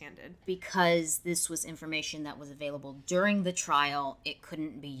is left-handed. Because this was information that was available during the trial, it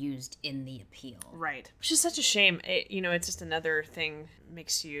couldn't be used in the appeal. Right. Which is such a shame. It's just another thing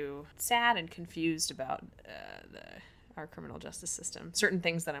makes you sad and confused about our criminal justice system. Certain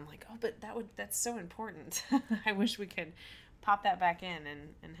things that I'm like, oh, but that's so important. I wish we could pop that back in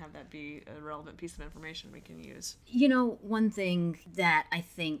and have that be a relevant piece of information we can use. You know, one thing that I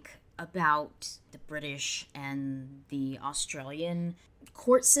think about the British and the Australian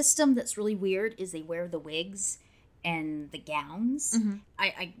court system that's really weird is they wear the wigs and the gowns. Mm-hmm.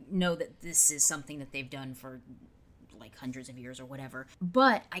 I know that this is something that they've done for like hundreds of years or whatever,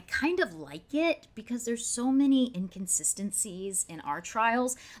 but I kind of like it because there's so many inconsistencies in our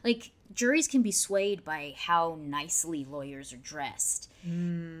trials. Like, juries can be swayed by how nicely lawyers are dressed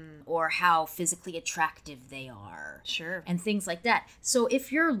or how physically attractive they are. Sure. And things like that. So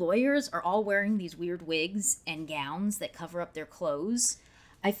if your lawyers are all wearing these weird wigs and gowns that cover up their clothes,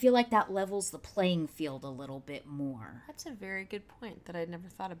 I feel like that levels the playing field a little bit more. That's a very good point that I'd never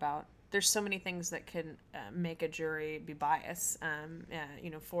thought about. There's so many things that can make a jury be biased,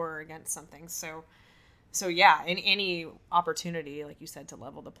 for or against something. So yeah, in any opportunity, like you said, to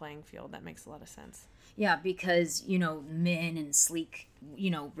level the playing field, that makes a lot of sense. Yeah, because, men in sleek,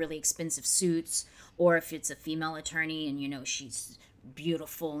 really expensive suits, or if it's a female attorney and, she's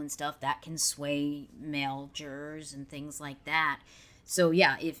beautiful and stuff, that can sway male jurors and things like that. So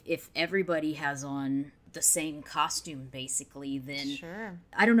yeah, if everybody has on the same costume, basically, then sure.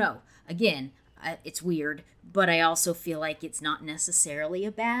 I don't know. Again, it's weird, but I also feel like it's not necessarily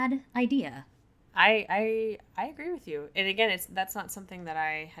a bad idea. I agree with you. And again, that's not something that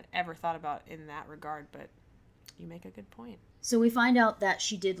I had ever thought about in that regard, but you make a good point. So we find out that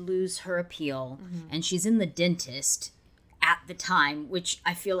she did lose her appeal, and she's in the dentist at the time, which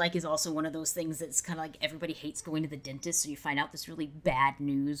I feel like is also one of those things that's kind of like everybody hates going to the dentist, so you find out this really bad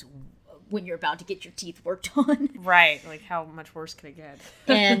news when you're about to get your teeth worked on. Right, like how much worse could it get?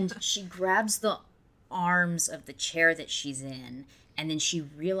 And she grabs the arms of the chair that she's in, and then she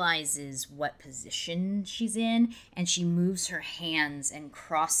realizes what position she's in, and she moves her hands and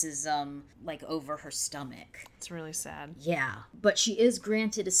crosses them like over her stomach. It's really sad. Yeah, but she is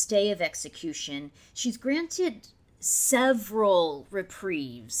granted a stay of execution. She's granted several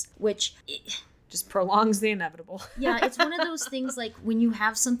reprieves, which just prolongs the inevitable. Yeah, it's one of those things like when you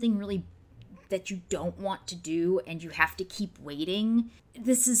have something really that you don't want to do and you have to keep waiting.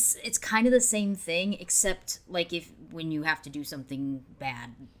 It's kind of the same thing, except like when you have to do something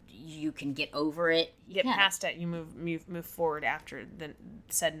bad, you can get over it. Get past it. You move forward after the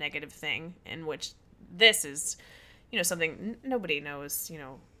said negative thing, in which this is, something nobody knows,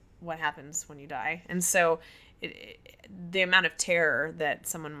 what happens when you die. And so the amount of terror that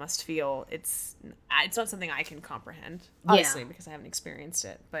someone must feel, it's not something I can comprehend, obviously, because I haven't experienced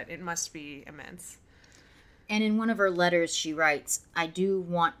it, but it must be immense. And in one of her letters, she writes, "I do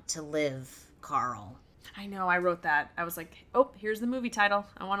want to live, Carl." I know, I wrote that. I was like, oh, here's the movie title.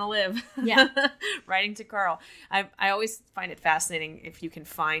 I want to live. Yeah. Writing to Carl. I always find it fascinating if you can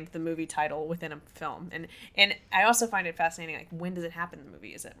find the movie title within a film. And I also find it fascinating, like, when does it happen in the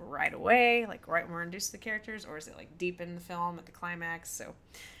movie? Is it right away, like right when we're introduced to the characters, or is it like deep in the film at the climax? So,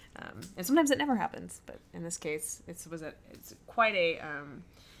 and sometimes it never happens, but in this case, it's quite a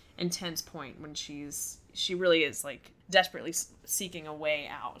intense point when she really is like desperately seeking a way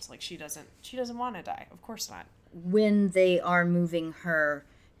out. Like she doesn't want to die. Of course not. When they are moving her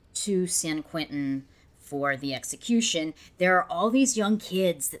to San Quentin for the execution, there are all these young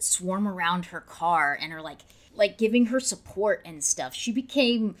kids that swarm around her car and are like giving her support and stuff. She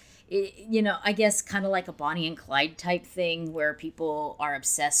became, I guess kind of like a Bonnie and Clyde type thing where people are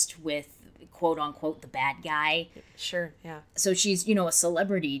obsessed with quote unquote the bad guy. Sure, yeah. So she's, a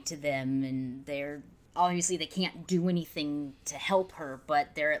celebrity to them, and they're obviously they can't do anything to help her,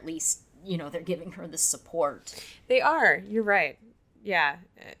 but they're at least, they're giving her the support. They are. You're right. Yeah.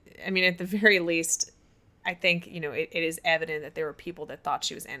 I mean, at the very least, I think, it is evident that there were people that thought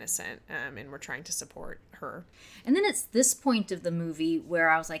she was innocent and were trying to support her. And then it's this point of the movie where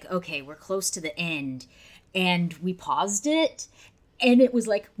I was like, okay, we're close to the end, and we paused it. And it was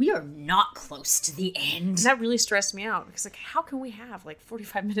like, we are not close to the end. And that really stressed me out. Because, how can we have,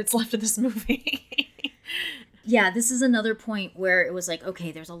 45 minutes left of this movie? Yeah, this is another point where it was like,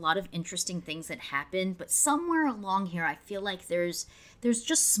 okay, there's a lot of interesting things that happen. But somewhere along here, I feel like there's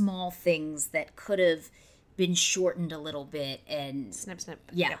just small things that could have been shortened a little bit. And snip, snip.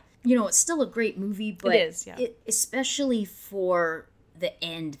 Yeah. Yep. It's still a great movie. But it is, yeah. Especially for the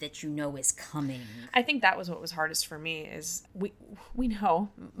end that is coming. I think that was what was hardest for me is we know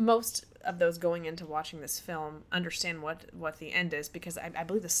most of those going into watching this film understand what the end is, because I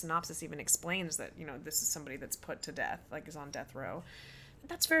believe the synopsis even explains that this is somebody that's put to death, like is on death row.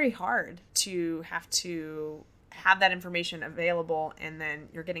 That's very hard to have to have that information available, and then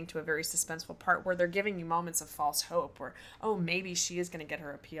you're getting to a very suspenseful part where they're giving you moments of false hope where, oh, maybe she is going to get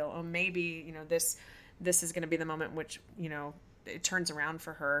her appeal. Oh, maybe, this is going to be the moment which, it turns around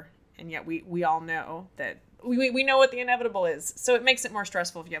for her. And yet we all know that we know what the inevitable is. So it makes it more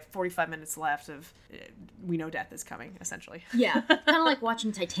stressful if you have 45 minutes left of, we know death is coming, essentially. Yeah. Kind of like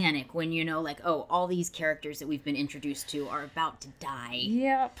watching Titanic when all these characters that we've been introduced to are about to die.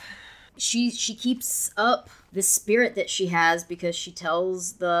 Yep. She keeps up the spirit that she has because she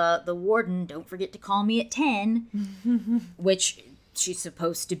tells the warden, don't forget to call me at 10, which she's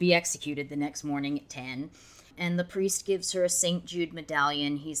supposed to be executed the next morning at 10. And the priest gives her a St. Jude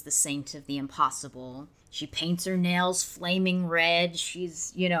medallion. He's the saint of the impossible. She paints her nails flaming red.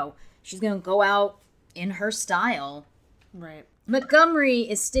 She's going to go out in her style. Right. Montgomery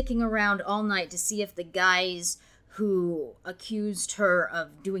is sticking around all night to see if the guys who accused her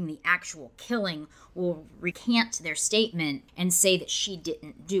of doing the actual killing will recant their statement and say that she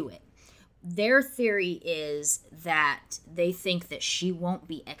didn't do it. Their theory is that they think that she won't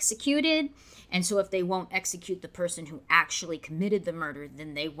be executed, and so if they won't execute the person who actually committed the murder,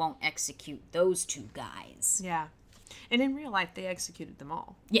 then they won't execute those two guys. Yeah. And in real life, they executed them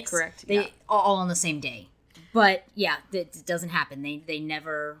all. Yes. Correct? They all on the same day. But yeah, that doesn't happen. They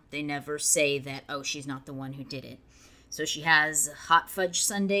never say that, oh, she's not the one who did it. So she has hot fudge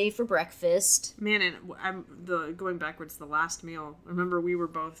sundae for breakfast. Man, and going backwards, the last meal, I remember we were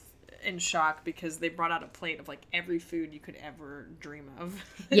both in shock because they brought out a plate of like every food you could ever dream of.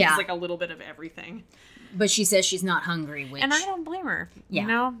 Yeah. It's like a little bit of everything. But she says she's not hungry, which... And I don't blame her.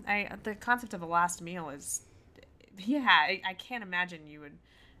 Yeah. The concept of a last meal is... Yeah, I can't imagine you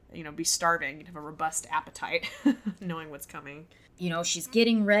would, be starving. You'd have a robust appetite knowing what's coming. She's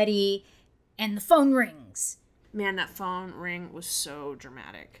getting ready and the phone rings. Man, that phone ring was so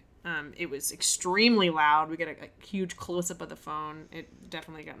dramatic. It was extremely loud. We get a huge close-up of the phone. It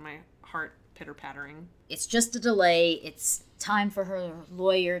definitely got my heart pitter-pattering. It's just a delay. It's time for her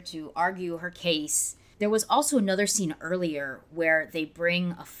lawyer to argue her case. There was also another scene earlier where they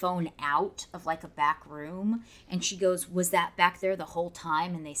bring a phone out of like a back room, and she goes, was that back there the whole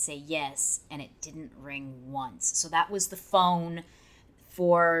time? And they say yes, and it didn't ring once. So that was the phone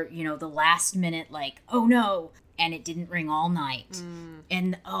for, the last minute, like, oh no, and it didn't ring all night.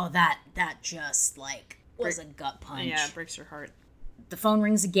 And that just was a gut punch. Yeah, it breaks your heart. The phone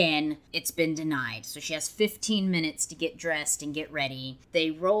rings again. It's been denied. So she has 15 minutes to get dressed and get ready.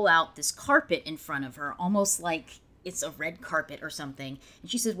 They roll out this carpet in front of her, almost like it's a red carpet or something.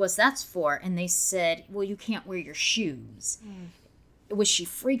 And she said, what's that for? And they said, well, you can't wear your shoes. Which she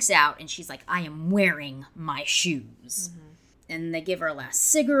freaks out and she's like, I am wearing my shoes. And they give her a last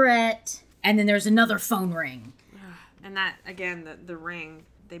cigarette. And then there's another phone ring. And that, again, the ring,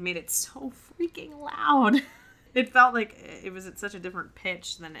 they made it so freaking loud. It felt like it was at such a different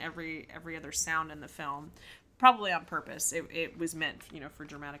pitch than every other sound in the film. Probably on purpose. It was meant, for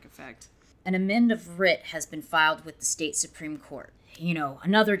dramatic effect. An amend of writ has been filed with the state Supreme Court.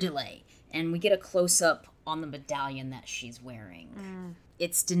 Another delay. And we get a close-up on the medallion that she's wearing.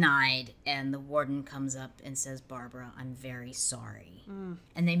 It's denied, and the warden comes up and says, Barbara, I'm very sorry.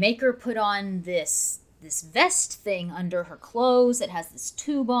 And they make her put on this vest thing under her clothes that has this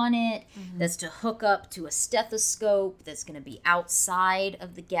tube on it that's to hook up to a stethoscope that's going to be outside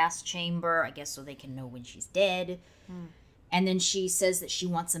of the gas chamber, I guess so they can know when she's dead. And then she says that she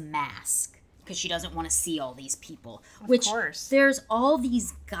wants a mask because she doesn't want to see all these people. Of course. There's all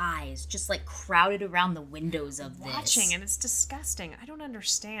these guys just crowded around the windows of this. Watching, and it's disgusting. I don't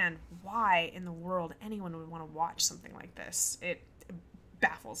understand why in the world anyone would want to watch something like this. It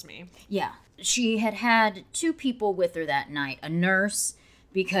baffles me. Yeah. She had two people with her that night. A nurse,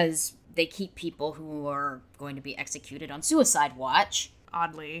 because they keep people who are going to be executed on suicide watch.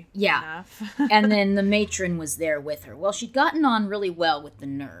 Oddly enough. enough. And then the matron was there with her. Well, she'd gotten on really well with the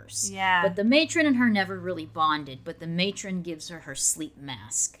nurse. Yeah. But the matron and her never really bonded, but the matron gives her sleep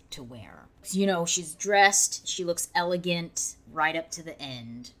mask to wear. She's dressed, she looks elegant right up to the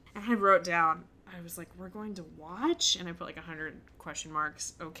end. I wrote down, I was like, we're going to watch? And I put 100 question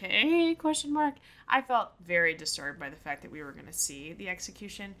marks. Okay, question mark. I felt very disturbed by the fact that we were going to see the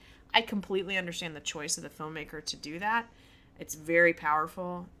execution. I completely understand the choice of the filmmaker to do that. It's very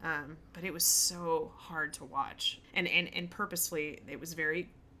powerful, but it was so hard to watch. And purposefully, it was very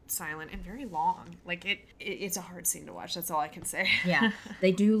silent and very long. It's a hard scene to watch. That's all I can say. Yeah,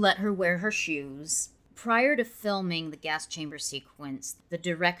 they do let her wear her shoes. Prior to filming the gas chamber sequence, the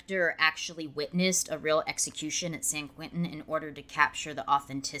director actually witnessed a real execution at San Quentin in order to capture the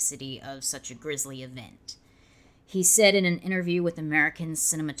authenticity of such a grisly event. He said in an interview with American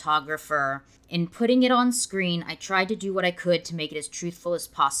Cinematographer, "In putting it on screen, I tried to do what I could to make it as truthful as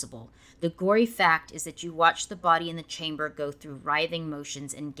possible. The gory fact is that you watch the body in the chamber go through writhing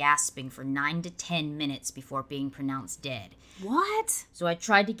motions and gasping for 9 to 10 minutes before being pronounced dead. What? So I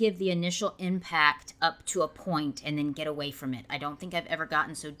tried to give the initial impact up to a point and then get away from it. I don't think I've ever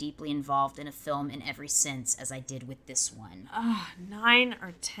gotten so deeply involved in a film in every sense as I did with this one." 9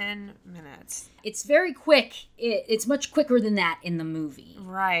 or 10 minutes. It's very quick. It's much quicker than that in the movie.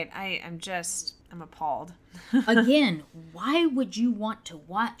 Right. I'm appalled. Again, why would you want to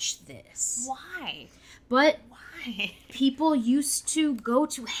watch this? Why? But Why? people used to go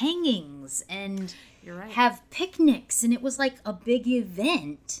to hangings and You're right. have picnics, and it was like a big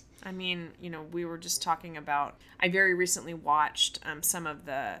event. I mean, we were just talking about, I very recently watched some of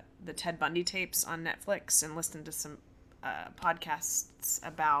the Ted Bundy tapes on Netflix and listened to some podcasts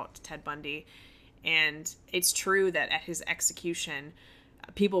about Ted Bundy. And it's true that at his execution,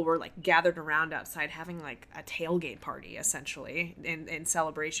 people were like gathered around outside having like a tailgate party, essentially, in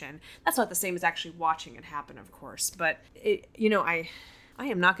celebration. That's not the same as actually watching it happen, of course. But, I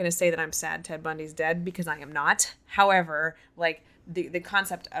am not going to say that I'm sad Ted Bundy's dead, because I am not. However, like, the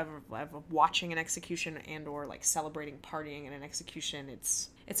concept of watching an execution and or like celebrating partying in an execution, it's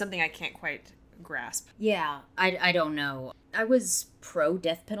something I can't quite grasp. Yeah, I don't know. I was pro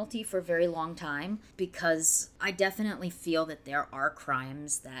death penalty for a very long time because I definitely feel that there are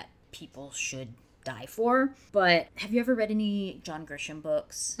crimes that people should die for. But have you ever read any John Grisham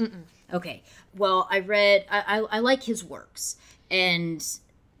books? Mm-mm. Okay. Well, I like his works, and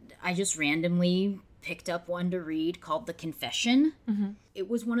I just randomly picked up one to read called The Confession. Mm-hmm. It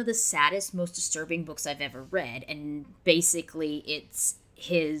was one of the saddest, most disturbing books I've ever read, and basically it's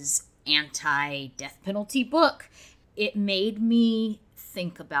his anti-death penalty book. It made me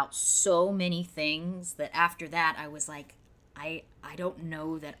think about so many things that after that I was like, I don't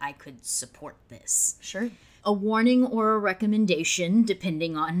know that I could support this. Sure. A warning or a recommendation,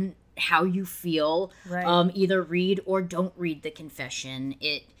 depending on how you feel. Right. Either read or don't read The Confession.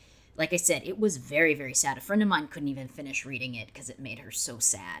 Like I said, it was very, very sad. A friend of mine couldn't even finish reading it because it made her so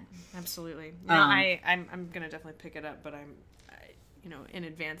sad. Absolutely. I'm gonna definitely pick it up, but in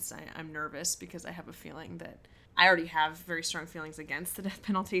advance, I'm nervous because I have a feeling that I already have very strong feelings against the death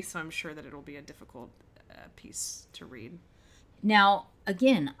penalty, so I'm sure that it'll be a difficult piece to read. Now,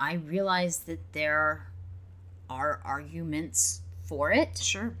 again, I realize that there are arguments for it.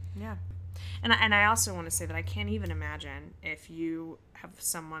 Sure, yeah. And I also want to say that I can't even imagine if you have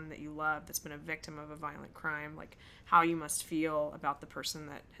someone that you love that's been a victim of a violent crime, like how you must feel about the person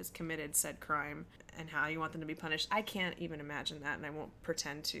that has committed said crime and how you want them to be punished. I can't even imagine that, and I won't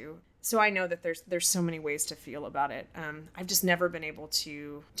pretend to. So I know that there's so many ways to feel about it. I've just never been able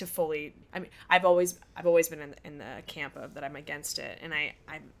to fully. I mean, I've always been in the camp of that I'm against it, and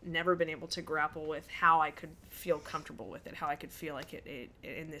I've never been able to grapple with how I could feel comfortable with it, how I could feel like it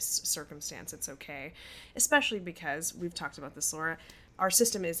in this circumstance it's okay, especially because we've talked about this, Laura. Our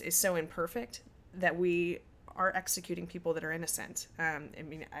system is so imperfect that we are executing people that are innocent.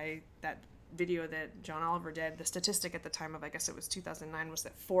 That video that John Oliver did, the statistic at the time of, I guess it was 2009, was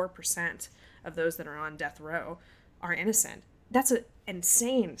that 4% of those that are on death row are innocent. That's an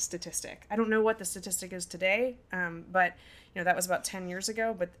insane statistic. I don't know what the statistic is today, but that was about 10 years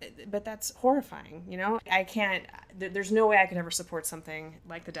ago, but that's horrifying. I can't, there's no way I could ever support something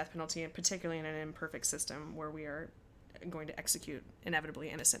like the death penalty, and particularly in an imperfect system where we are going to execute inevitably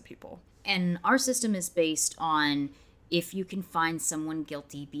innocent people. And our system is based on if you can find someone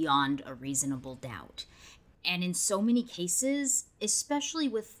guilty beyond a reasonable doubt. And in so many cases, especially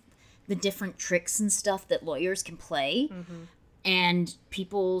with the different tricks and stuff that lawyers can play, mm-hmm. and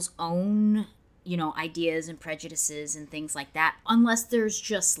people's own, ideas and prejudices and things like that, unless there's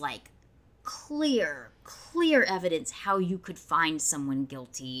just like clear evidence how you could find someone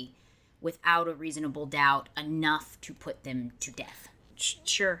guilty without a reasonable doubt enough to put them to death.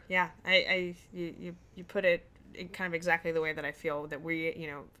 Sure, yeah. You put it kind of exactly the way that I feel, that we,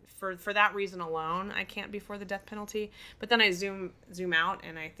 for that reason alone, I can't be for the death penalty. But then I zoom out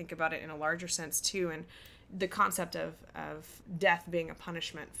and I think about it in a larger sense too, and the concept of death being a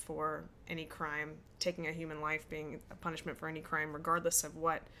punishment for any crime, taking a human life being a punishment for any crime, regardless of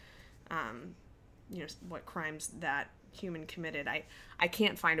what crimes that human committed. I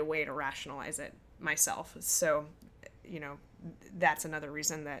can't find a way to rationalize it myself. So, that's another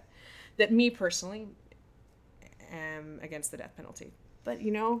reason that me personally am against the death penalty. But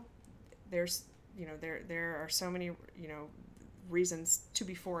there's there are so many reasons to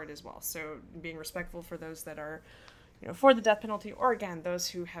be for it as well. So being respectful for those that are for the death penalty, or again those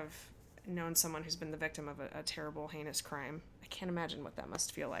who have known someone who's been the victim of a terrible, heinous crime. I can't imagine what that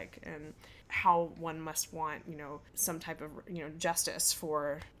must feel like, and how one must want, some type of, justice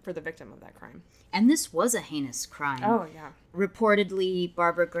for the victim of that crime. And this was a heinous crime. Oh, yeah. Reportedly,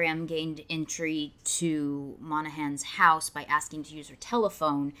 Barbara Graham gained entry to Monahan's house by asking to use her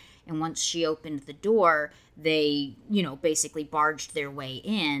telephone, and once she opened the door, they, basically barged their way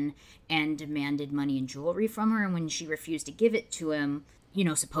in and demanded money and jewelry from her, and when she refused to give it to him,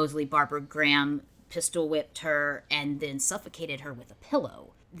 supposedly Barbara Graham pistol whipped her and then suffocated her with a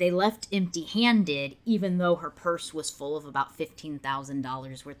pillow. They left empty-handed, even though her purse was full of about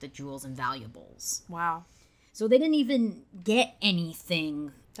 $15,000 worth of jewels and valuables. Wow. So they didn't even get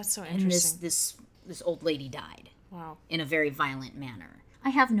anything. That's so interesting. And this old lady died. Wow. In a very violent manner. I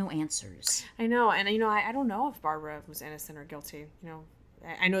have no answers. I know, and I don't know if Barbara was innocent or guilty.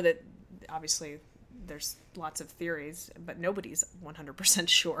 I know that obviously there's lots of theories, but nobody's 100%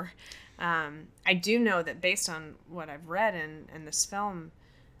 sure. I do know that based on what I've read in this film,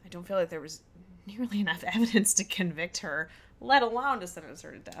 I don't feel like there was nearly enough evidence to convict her, let alone to sentence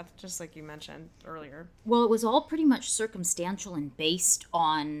her to death, just like you mentioned earlier. Well, it was all pretty much circumstantial and based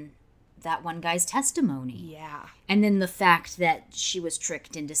on that one guy's testimony. Yeah. And then the fact that she was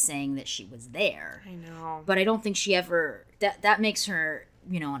tricked into saying that she was there. I know. But I don't think she ever... That makes her,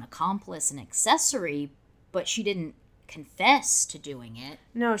 an accomplice, an accessory, but she didn't confess to doing it.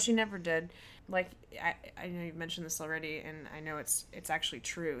 No, she never did. Like, I know you've mentioned this already, and I know it's actually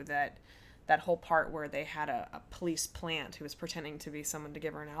true that whole part where they had a police plant who was pretending to be someone to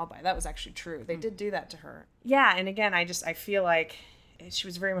give her an alibi, that was actually true. They did do that to her. Yeah, and again, I feel like she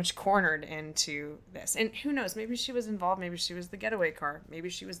was very much cornered into this. And who knows, maybe she was involved, maybe she was the getaway car, maybe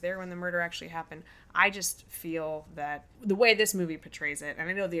she was there when the murder actually happened. I just feel that the way this movie portrays it, and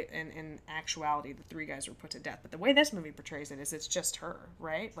I know in actuality the three guys were put to death, but the way this movie portrays it is it's just her,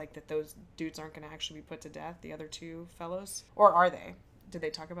 right? Like that those dudes aren't going to actually be put to death, the other two fellows? Or are they? Did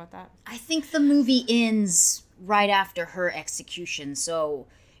they talk about that? I think the movie ends right after her execution, so,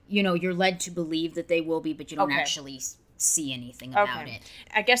 you're led to believe that they will be, but you don't actually see anything about it.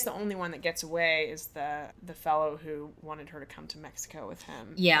 I guess the only one that gets away is the fellow who wanted her to come to Mexico with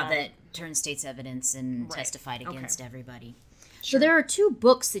him. Yeah, that turned state's evidence and testified against everybody. Sure. So there are two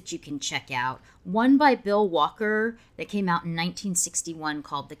books that you can check out. One by Bill Walker that came out in 1961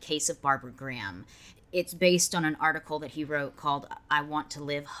 called The Case of Barbara Graham. It's based on an article that he wrote called I Want to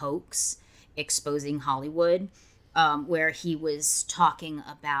Live Hoax, Exposing Hollywood, where he was talking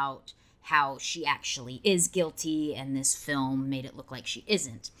about how she actually is guilty, and this film made it look like she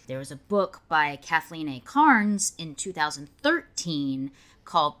isn't. There was a book by Kathleen A. Carnes in 2013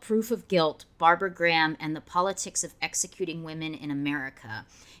 called Proof of Guilt, Barbara Graham and the Politics of Executing Women in America.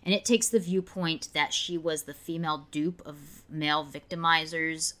 And it takes the viewpoint that she was the female dupe of male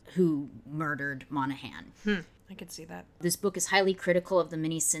victimizers who murdered Monahan. I could see that. This book is highly critical of the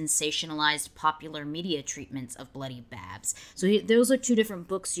many sensationalized popular media treatments of Bloody Babs. So those are two different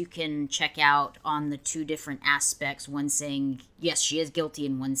books you can check out on the two different aspects. One saying, yes, she is guilty,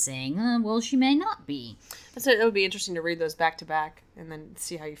 and one saying, well, she may not be. So it would be interesting to read those back to back and then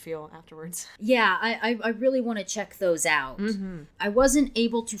see how you feel afterwards. Yeah, I really want to check those out. Mm-hmm. I wasn't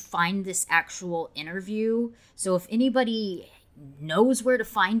able to find this actual interview, so if anybody knows where to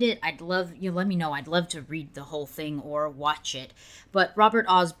find it, I'd love you let me know. I'd love to read the whole thing or watch it. But Robert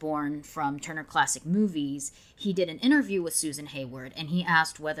Osborne from Turner Classic Movies, he did an interview with Susan Hayward, and he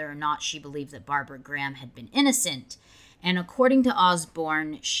asked whether or not she believed that Barbara Graham had been innocent. And according to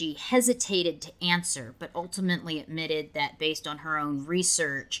Osborne, she hesitated to answer, but ultimately admitted that based on her own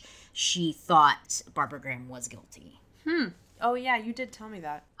research, she thought Barbara Graham was guilty. Oh, yeah, you did tell me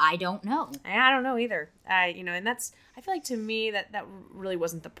that. I don't know. I don't know either. And that's, I feel like to me that really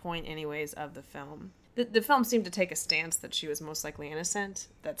wasn't the point anyways of the film. The film seemed to take a stance that she was most likely innocent.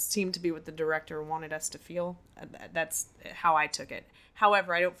 That seemed to be what the director wanted us to feel. That's how I took it.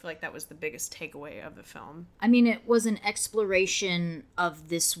 However, I don't feel like that was the biggest takeaway of the film. I mean, it was an exploration of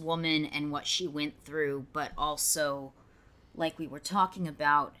this woman and what she went through, but also, like we were talking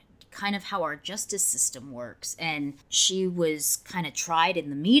about, kind of how our justice system works. And she was kind of tried in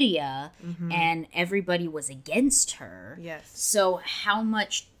the media, and everybody was against her. Yes. So how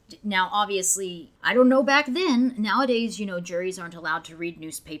much... Now, obviously, I don't know back then. Nowadays, juries aren't allowed to read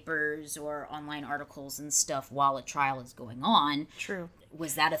newspapers or online articles and stuff while a trial is going on. True.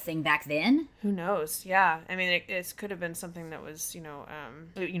 Was that a thing back then? Who knows? Yeah. I mean, it could have been something that was,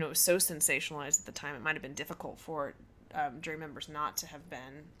 it was so sensationalized at the time. It might have been difficult for jury members not to have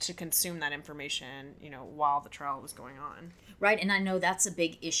been, to consume that information, while the trial was going on. Right, and I know that's a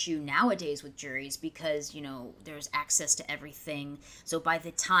big issue nowadays with juries because, there's access to everything. So by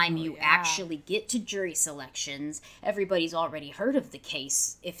the time you actually get to jury selections, everybody's already heard of the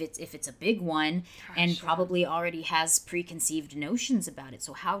case if it's a big one. Gosh, and probably already has preconceived notions about it.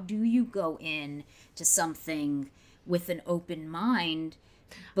 So how do you go in to something with an open mind,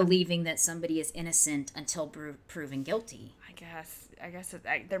 believing that somebody is innocent until proven guilty? I guess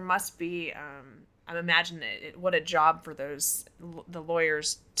there must be. I'm imagining what a job for the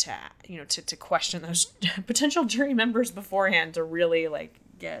lawyers to question those potential jury members beforehand, to really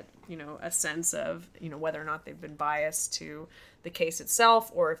get a sense of whether or not they've been biased to the case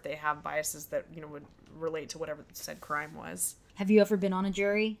itself, or if they have biases that would relate to whatever the said crime was. Have you ever been on a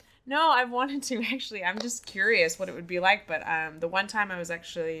jury? No, I've wanted to, actually. I'm just curious what it would be like. But the one time I was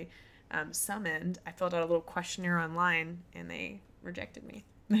actually summoned, I filled out a little questionnaire online, and they rejected me.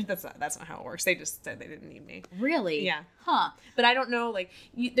 That's not how it works. They just said they didn't need me. Really? Yeah. Huh. But I don't know,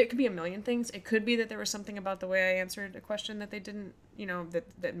 there could be a million things. It could be that there was something about the way I answered a question that they didn't,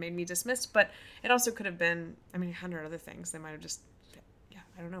 that made me dismissed. But it also could have been, 100 other things. They might have just,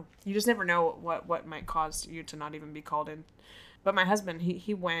 I don't know. You just never know what might cause you to not even be called in. But my husband,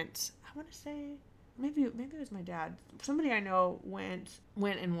 he went, I want to say, maybe it was my dad. Somebody I know went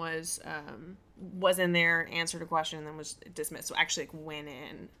and was in there, answered a question, and then was dismissed. So actually went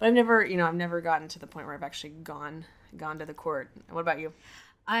in. But I've never gotten to the point where I've actually gone to the court. What about you?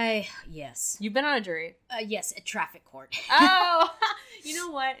 Yes. You've been on a jury? Yes, at traffic court. Oh, you know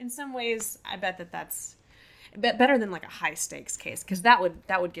what? In some ways, I bet that's better than a high stakes case, because that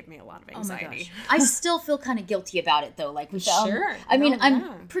would give me a lot of anxiety. Oh my gosh. I still feel kind of guilty about it though. We found, sure.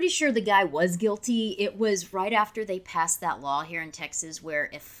 I'm pretty sure the guy was guilty. It was right after they passed that law here in Texas where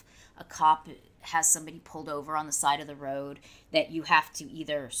if a cop has somebody pulled over on the side of the road, that you have to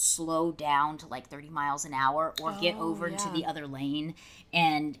either slow down to 30 miles an hour or get over into the other lane.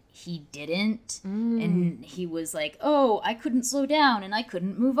 And he didn't. And he was like, oh, I couldn't slow down and I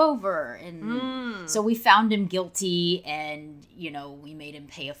couldn't move over. And so we found him guilty, and, we made him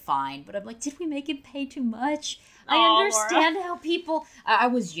pay a fine. But I'm like, did we make him pay too much? I understand how people... I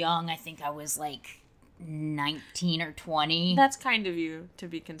was young. I think I was 19 or 20. That's kind of you to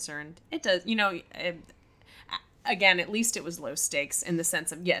be concerned. It does, again, at least it was low stakes in the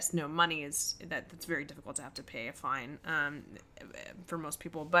sense of, yes, no, money is, that's very difficult to have to pay a fine for most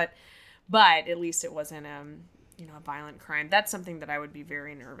people, but at least it wasn't a violent crime. That's something that I would be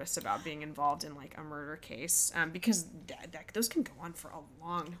very nervous about, being involved in a murder case, because those can go on for a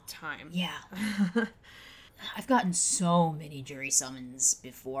long time. Yeah. I've gotten so many jury summons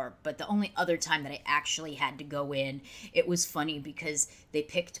before, but the only other time that I actually had to go in, it was funny because they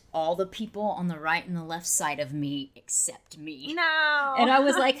picked all the people on the right and the left side of me except me. No. And I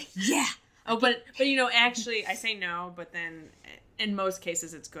was like, yeah. Oh, but actually, I say no, but then in most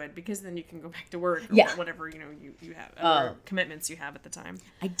cases it's good, because then you can go back to work or whatever, you have, other commitments you have at the time.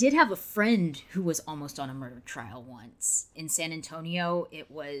 I did have a friend who was almost on a murder trial once. In San Antonio,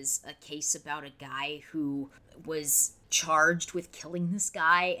 it was a case about a guy who was charged with killing this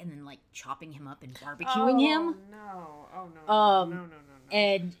guy and then chopping him up and barbecuing him. No. Oh, no. No.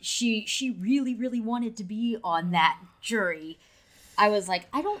 And she really, really wanted to be on that jury. I was like,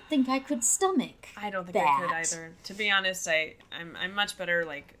 I don't think I could stomach I don't think that. I could either. To be honest, I'm much better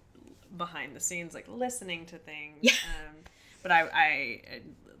behind the scenes, listening to things. Yeah. But I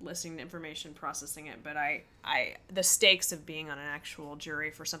listening to information, processing it. But I the stakes of being on an actual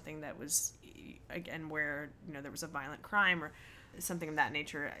jury for something that was, again, where there was a violent crime or something of that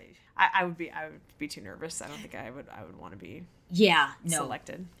nature, I would be too nervous. I don't think I would want to be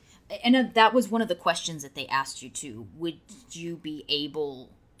selected. And that was one of the questions that they asked you too. Would you be able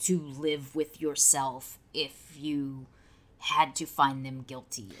to live with yourself if you had to find them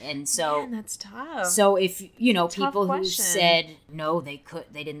guilty? And so, man, that's tough. So if Tough people question. who said no, they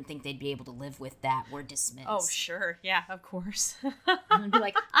didn't think they'd be able to live with that, were dismissed. Oh, sure, yeah, of course. And be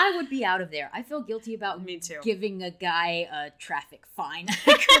like, I would be out of there. I feel guilty about Me too. giving a guy a traffic fine.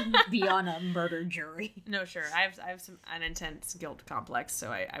 I couldn't be on a murder jury. No, sure. I have an intense guilt complex, so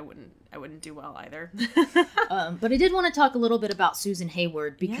I wouldn't do well either. But I did want to talk a little bit about Susan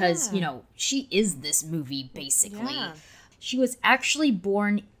Hayward because she is this movie basically. Yeah. She was actually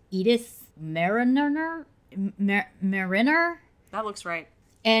born Edith Mariner. That looks right.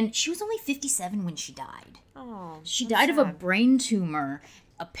 And she was only 57 when she died. Oh, she died of a brain tumor.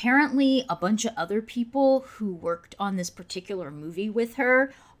 Apparently, a bunch of other people who worked on this particular movie with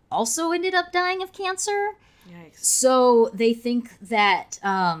her also ended up dying of cancer. Yikes. So they think that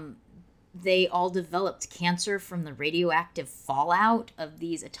they all developed cancer from the radioactive fallout of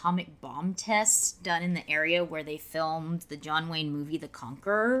these atomic bomb tests done in the area where they filmed the John Wayne movie The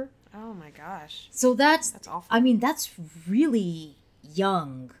Conqueror. Oh my gosh. So that's awful. I mean, that's really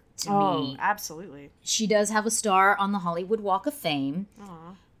young to me. Oh, absolutely. She does have a star on the Hollywood Walk of Fame.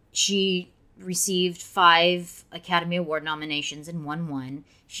 Aw. She received 5 Academy Award nominations and won 1.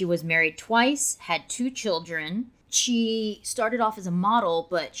 She was married twice, had 2 children. She started off as a model,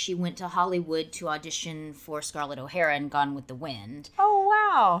 but she went to Hollywood to audition for Scarlett O'Hara in Gone with the Wind. Oh,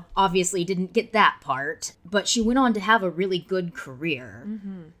 wow. Obviously didn't get that part, but she went on to have a really good career.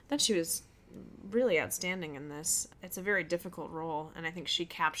 Mm-hmm. Then she was really outstanding in this. It's a very difficult role, and I think she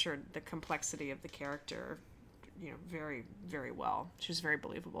captured the complexity of the character, very, very well. She was very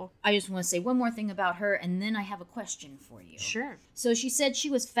believable. I just want to say one more thing about her, and then I have a question for you. Sure. So she said she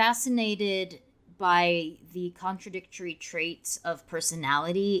was fascinated by the contradictory traits of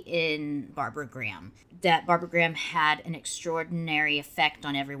personality in Barbara Graham. That Barbara Graham had an extraordinary effect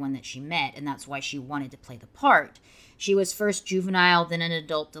on everyone that she met, and that's why she wanted to play the part. She was first juvenile, then an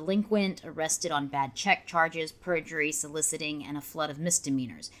adult delinquent, arrested on bad check charges, perjury, soliciting, and a flood of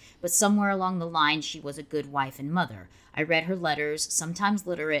misdemeanors. But somewhere along the line, she was a good wife and mother. I read her letters, sometimes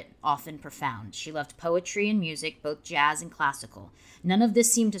literate, often profound. She loved poetry and music, both jazz and classical. None of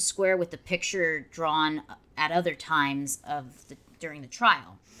this seemed to square with the picture drawn at other times during the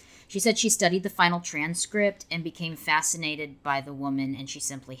trial. She said she studied the final transcript and became fascinated by the woman, and she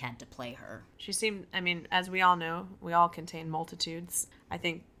simply had to play her. She seemed, as we all know, we all contain multitudes. I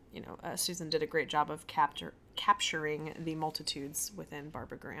think, Susan did a great job of capturing the multitudes within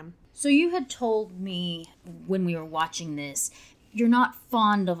Barbara Graham. So you had told me when we were watching this, you're not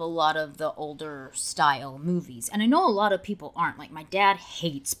fond of a lot of the older style movies. And I know a lot of people aren't. Like, my dad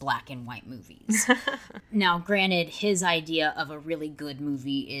hates black and white movies. Now, granted, his idea of a really good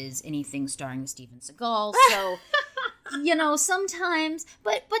movie is anything starring Steven Seagal. So, sometimes.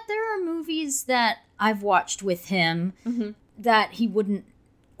 But there are movies that I've watched with him that he wouldn't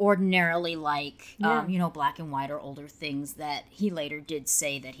ordinarily like, black and white or older things that he later did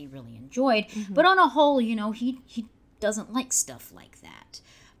say that he really enjoyed. But on a whole, he doesn't like stuff like that.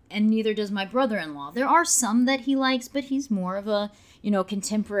 And neither does my brother-in-law. There are some that he likes, but he's more of a,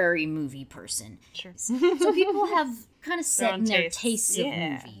 contemporary movie person. Sure. So people have kind of set in their tastes of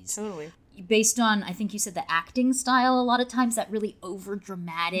movies. Totally. Based on, I think you said, the acting style, a lot of times that really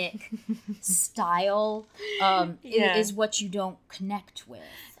over-dramatic style is what you don't connect with.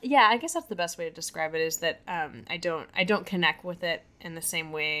 Yeah, I guess that's the best way to describe it, is that I don't connect with it in the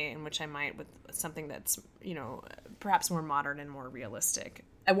same way in which I might with something that's, perhaps more modern and more realistic.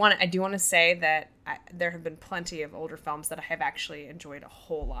 I do want to say that there have been plenty of older films that I have actually enjoyed a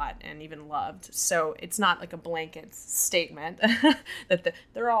whole lot and even loved. So it's not like a blanket statement that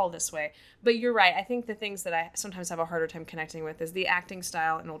they're all this way. But you're right. I think the things that I sometimes have a harder time connecting with is the acting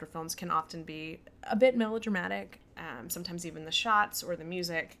style in older films can often be a bit melodramatic. Sometimes even the shots or the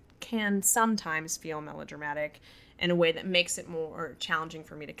music can sometimes feel melodramatic in a way that makes it more challenging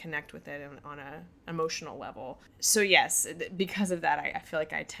for me to connect with it on an emotional level. So yes, because of that, I feel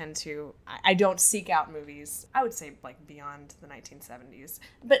like I tend to, I don't seek out movies, I would say like beyond the 1970s.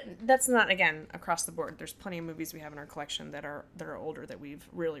 But that's not, again, across the board. There's plenty of movies we have in our collection that are older that we've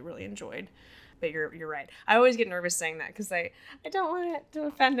really, really enjoyed. But you're right. I always get nervous saying that because I don't want to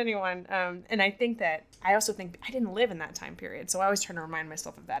offend anyone. And I think that, I also think I didn't live in that time period. So I always try to remind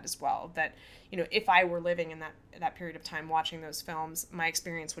myself of that as well. That, if I were living in that period of time watching those films, my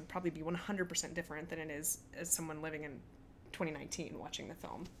experience would probably be 100% different than it is as someone living in 2019 watching the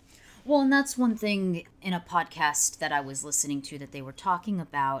film. Well, and that's one thing in a podcast that I was listening to that they were talking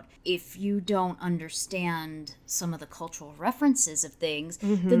about. If you don't understand some of the cultural references of things,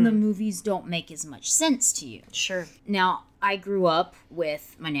 then the movies don't make as much sense to you. Sure. Now, I grew up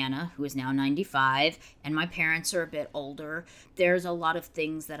with my Nana, who is now 95, and my parents are a bit older. There's a lot of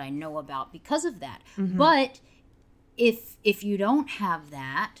things that I know about because of that. But if you don't have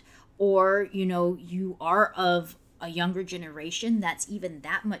that, or, you are of a younger generation that's even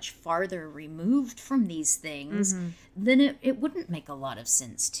that much farther removed from these things, then it wouldn't make a lot of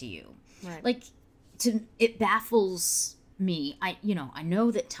sense to you. Right. Like, it baffles me. I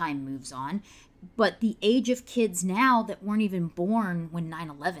know that time moves on, but the age of kids now that weren't even born when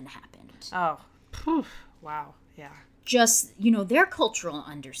 9/11 happened. Oh, wow, yeah. Just, their cultural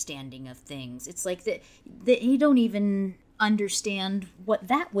understanding of things. It's like that they don't even understand what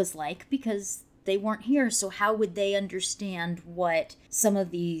that was like because they weren't here. So how would they understand what some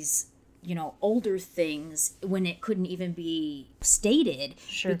of these older things when it couldn't even be stated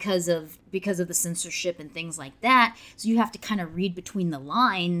Sure. because of the censorship and things like that. So you have to kind of read between the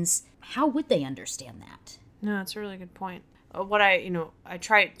lines. How would they understand that? No, that's a really good point. What I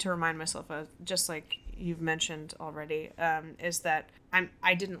try to remind myself of, just like you've mentioned already, is that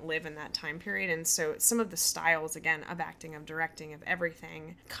I didn't live in that time period, and so some of the styles, again, of acting, of directing, of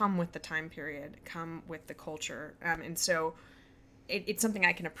everything, come with the time period, come with the culture, and so it's something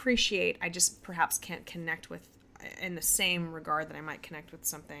I can appreciate. I just perhaps can't connect with in the same regard that I might connect with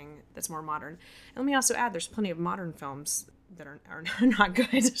something that's more modern. And let me also add, there's plenty of modern films that are not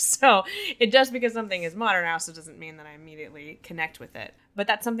good. So just because something is modern also doesn't mean that I immediately connect with it. But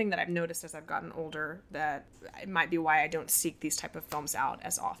that's something that I've noticed as I've gotten older, that it might be why I don't seek these type of films out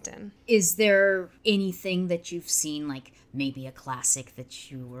as often. Is there anything that you've seen, like maybe a classic that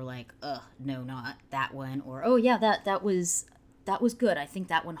you were like, no, not that one, or oh yeah, that was good, I think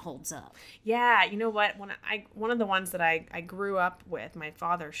that one holds up? Yeah, you know what? One of the ones that I grew up with, my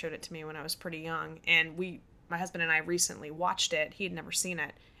father showed it to me when I was pretty young, and my husband and I recently watched it. He had never seen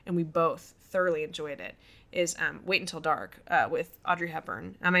it, and we both thoroughly enjoyed it. Is Wait Until Dark with Audrey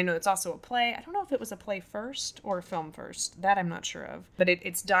Hepburn. I know it's also a play. I don't know if it was a play first or a film first. That I'm not sure of. But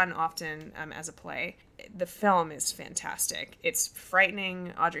it's done often as a play. The film is fantastic. It's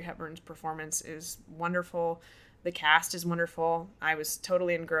frightening. Audrey Hepburn's performance is wonderful. The cast is wonderful. I was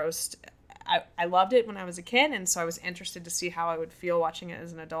totally engrossed. I loved it when I was a kid, and so I was interested to see how I would feel watching it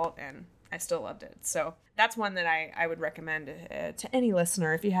as an adult, and I still loved it. So that's one that I would recommend to any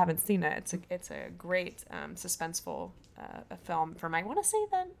listener if you haven't seen it. It's a great suspenseful film from, I want to say,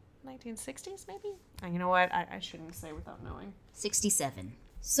 the 1960s maybe? You know what? I shouldn't say without knowing. 67.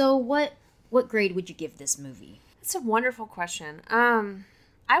 So what grade would you give this movie? That's a wonderful question.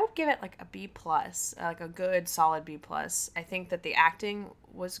 I would give it like a B+, like a good solid B+. I think that the acting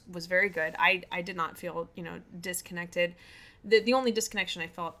was very good. I did not feel, disconnected. The only disconnection I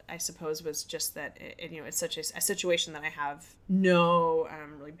felt, I suppose, was just that it's such a situation that I have no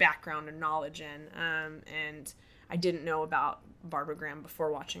really background or knowledge in, and I didn't know about Barbara Graham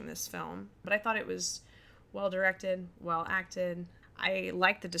before watching this film. But I thought it was well directed, well acted. I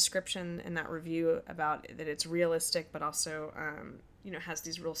liked the description in that review about that it's realistic, but also has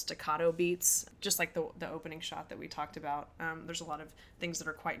these real staccato beats, just like the opening shot that we talked about. There's a lot of things that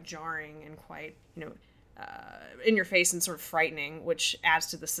are quite jarring and quite in your face and sort of frightening, which adds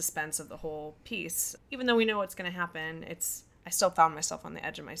to the suspense of the whole piece. Even though we know what's going to happen, I still found myself on the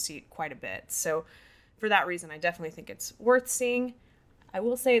edge of my seat quite a bit. So for that reason, I definitely think it's worth seeing. I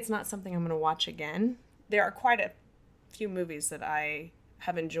will say it's not something I'm going to watch again. There are quite a few movies that I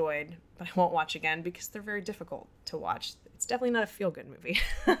have enjoyed, but I won't watch again because they're very difficult to watch. It's definitely not a feel-good movie.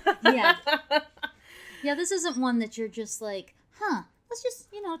 Yeah. Yeah, this isn't one that you're just like, let's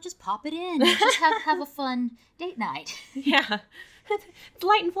just pop it in and just have a fun date night. Yeah. It's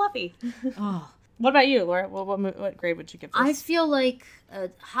light and fluffy. Oh. What about you, Laura? What grade would you give this? I feel like a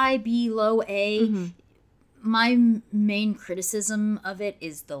high B, low A. Mm-hmm. My main criticism of it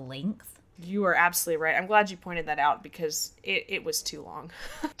is the length. You are absolutely right. I'm glad you pointed that out because it was too long.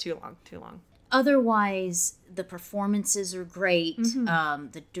 Too long. Otherwise, the performances are great. Mm-hmm.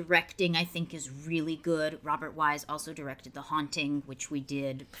 The directing, I think, is really good. Robert Wise also directed The Haunting, which we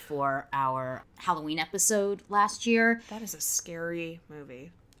did for our Halloween episode last year. That is a scary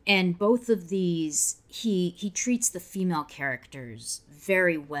movie. And both of these, he treats the female characters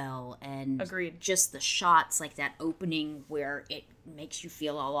very well. And agreed. Just the shots, like that opening where it makes you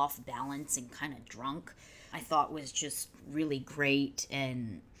feel all off balance and kind of drunk, I thought was just really great.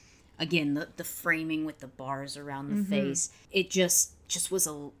 And again, the framing with the bars around the face, it just was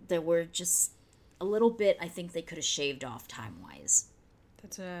there were just a little bit I think they could have shaved off time-wise.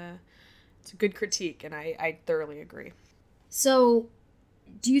 It's a good critique, and I thoroughly agree. So,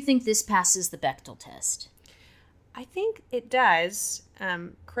 do you think this passes the Bechdel test? I think it does.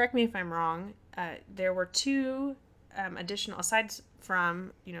 Correct me if I'm wrong. There were two additional, aside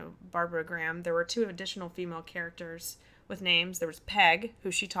from, Barbara Graham, there were two additional female characters with names. There was Peg,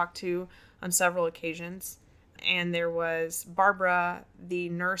 who she talked to on several occasions, and there was Barbara, the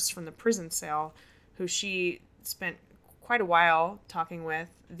nurse from the prison cell, who she spent quite a while talking with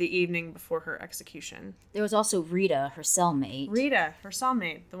the evening before her execution. There was also Rita, her cellmate.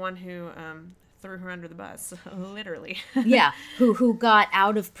 The one who threw her under the bus, literally. Yeah, who got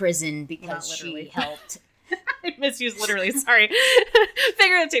out of prison because she helped. I misused literally, sorry.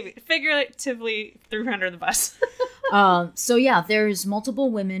 Figuratively threw her under the bus. So yeah, there's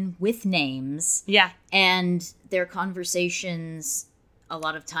multiple women with names. Yeah. And their conversations a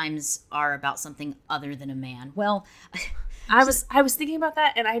lot of times are about something other than a man. Well, I was thinking about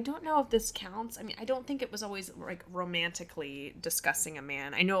that, and I don't know if this counts. I mean, I don't think it was always like romantically discussing a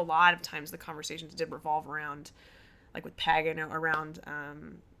man. I know a lot of times the conversations did revolve around, like with Peg, I know, around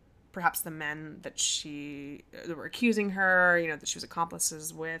perhaps the men that were accusing her, that she was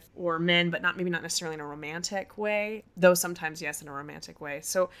accomplices with, or men, but maybe not necessarily in a romantic way, though sometimes, yes, in a romantic way.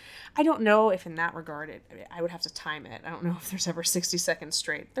 So I don't know if in that regard, I would have to time it. I don't know if there's ever 60 seconds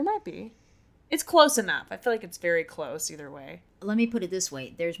straight. There might be. It's close enough. I feel like it's very close either way. Let me put it this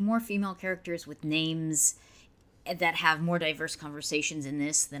way. There's more female characters with names that have more diverse conversations in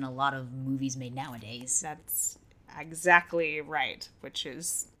this than a lot of movies made nowadays. That's exactly right, which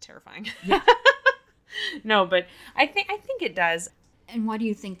is terrifying. Yeah. No, but I think it does. And why do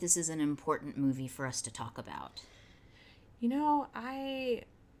you think this is an important movie for us to talk about?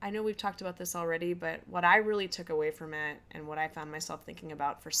 I know we've talked about this already, but what I really took away from it and what I found myself thinking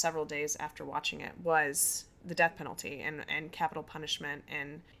about for several days after watching it was the death penalty and capital punishment,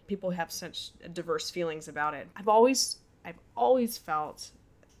 and people have such diverse feelings about it. I've always felt,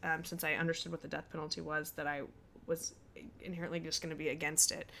 since I understood what the death penalty was, that I was inherently just going to be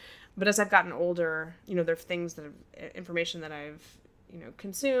against it. But as I've gotten older, there are things information that I've,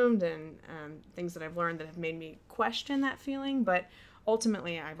 consumed and things that I've learned that have made me question that feeling. But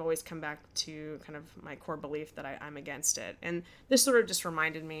ultimately, I've always come back to kind of my core belief that I'm against it. And this sort of just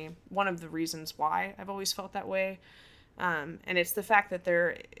reminded me one of the reasons why I've always felt that way. And it's the fact that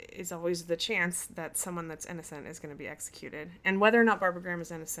there is always the chance that someone that's innocent is going to be executed. And whether or not Barbara Graham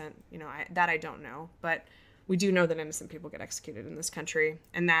is innocent, I don't know. But we do know that innocent people get executed in this country,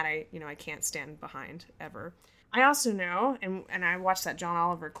 and that I can't stand behind ever. I also know, and I watched that John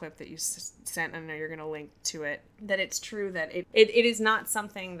Oliver clip that you sent, and I know you're going to link to it, that it's true that it is not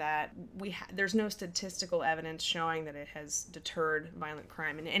something that there's no statistical evidence showing that it has deterred violent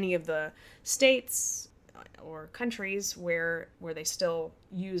crime in any of the states or countries where they still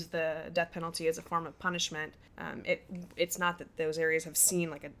use the death penalty as a form of punishment. It's not that those areas have seen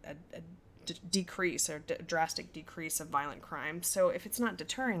like a decrease or drastic decrease of violent crime. So if it's not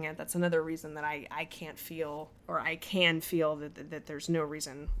deterring it, that's another reason that I can't feel, or I can feel that there's no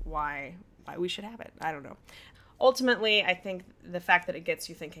reason why we should have it. I don't know. Ultimately, I think the fact that it gets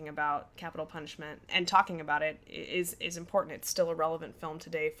you thinking about capital punishment and talking about it is important. It's still a relevant film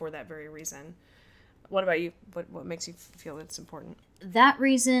today for that very reason. What about you? What makes you feel it's important? That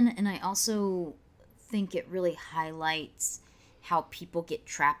reason, and I also think it really highlights how people get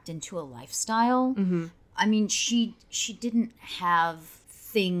trapped into a lifestyle. Mm-hmm. I mean, she didn't have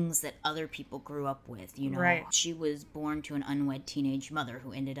things that other people grew up with, Right. She was born to an unwed teenage mother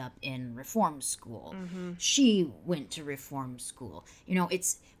who ended up in reform school. Mm-hmm. She went to reform school.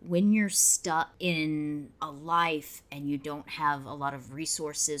 It's when you're stuck in a life and you don't have a lot of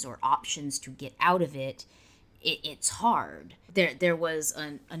resources or options to get out of it, it's hard. There was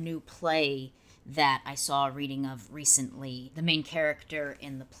a new play that I saw a reading of recently. The main character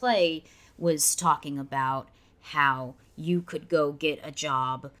in the play was talking about how you could go get a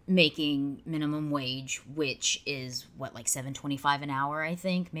job making minimum wage, which is like $7.25 an hour, I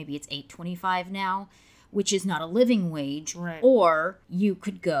think. Maybe it's $8.25 now, which is not a living wage. Right. Or you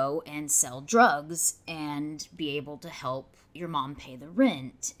could go and sell drugs and be able to help your mom pay the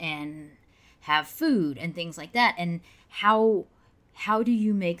rent and have food and things like that. And how do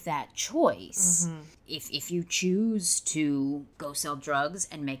you make that choice? Mm-hmm. If you choose to go sell drugs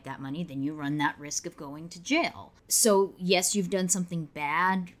and make that money, then you run that risk of going to jail. So yes, you've done something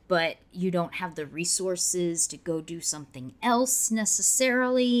bad, but you don't have the resources to go do something else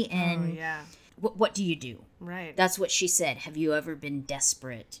necessarily. And what do you do? Right. That's what she said. Have you ever been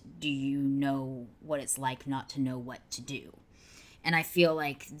desperate? Do you know what it's like not to know what to do? And I feel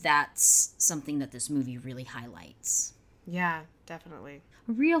like that's something that this movie really highlights. Yeah, definitely.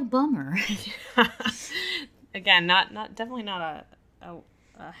 A real bummer. Again, definitely not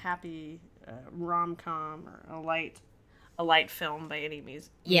a happy rom-com or a light film by any means.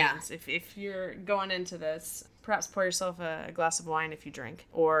 Yeah. If you're going into this, perhaps pour yourself a glass of wine if you drink,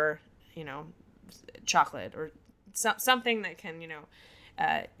 or chocolate, or something that can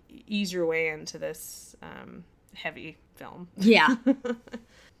ease your way into this heavy film. Yeah.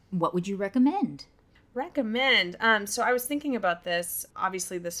 What would you recommend? So I was thinking about this.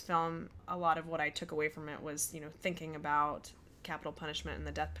 Obviously, this film, a lot of what I took away from it was, thinking about capital punishment and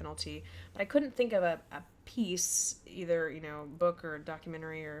the death penalty. But I couldn't think of a piece, either, book or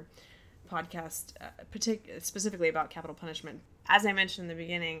documentary or podcast, specifically about capital punishment. As I mentioned in the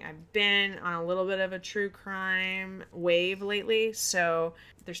beginning, I've been on a little bit of a true crime wave lately. So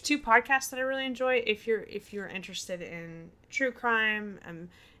there's two podcasts that I really enjoy. If you're interested in true crime,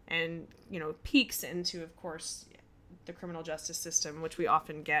 and peeks into, of course, the criminal justice system, which we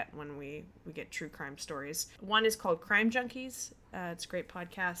often get when we get true crime stories. One is called Crime Junkies. It's a great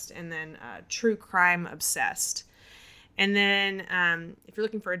podcast. And then True Crime Obsessed. And then if you're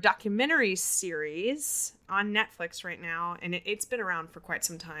looking for a documentary series on Netflix right now, and it's been around for quite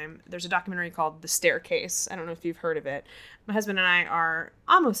some time, there's a documentary called The Staircase. I don't know if you've heard of it. My husband and I are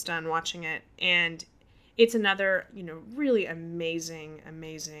almost done watching it, and it's another, really amazing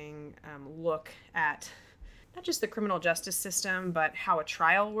look at not just the criminal justice system, but how a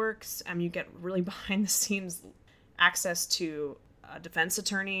trial works. You get really behind the scenes access to a defense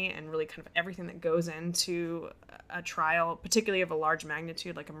attorney and really kind of everything that goes into a trial, particularly of a large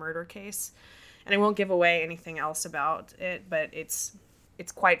magnitude like a murder case. And I won't give away anything else about it, but it's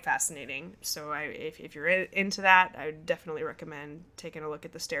quite fascinating. So if you're into that, I would definitely recommend taking a look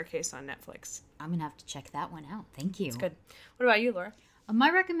at The Staircase on Netflix. I'm going to have to check that one out. Thank you. It's good. What about you, Laura? My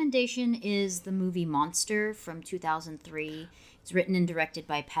recommendation is the movie Monster from 2003. It's written and directed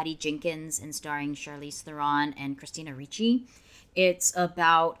by Patty Jenkins and starring Charlize Theron and Christina Ricci. It's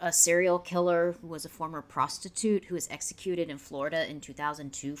about a serial killer who was a former prostitute who was executed in Florida in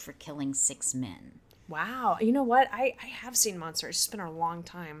 2002 for killing 6 men. Wow. You know what? I have seen Monster. It's just been a long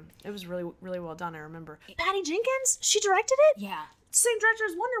time. It was really, really well done, I remember. Patty Jenkins? She directed it? Yeah. Same director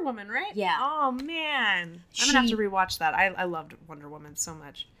as Wonder Woman, right? Yeah. Oh, man. I'm going to have to rewatch that. I loved Wonder Woman so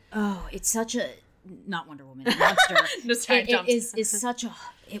much. Oh, it's such a... Not Wonder Woman, Monster.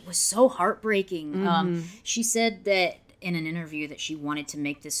 It was so heartbreaking. Mm-hmm. She said that in an interview that she wanted to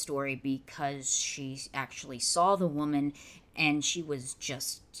make this story because she actually saw the woman and she was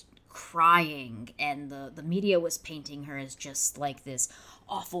just crying, and the media was painting her as just like this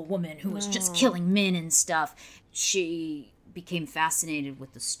awful woman who was just killing men and stuff. She became fascinated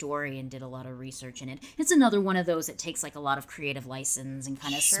with the story and did a lot of research in it. It's another one of those that takes like a lot of creative license and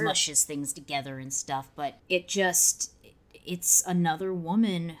kind of smushes things together and stuff, but it's another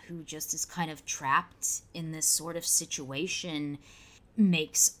woman who just is kind of trapped in this sort of situation,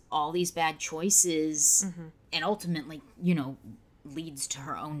 makes all these bad choices, and ultimately, leads to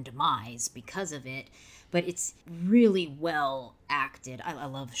her own demise because of it. But it's really well acted. I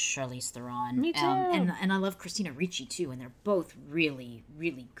love Charlize Theron. Me too. And I love Christina Ricci too, and they're both really,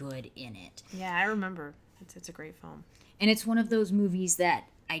 really good in it. Yeah, I remember. It's a great film. And it's one of those movies that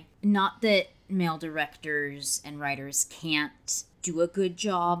not that male directors and writers can't do a good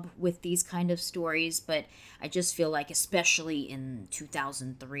job with these kind of stories, but I just feel like, especially in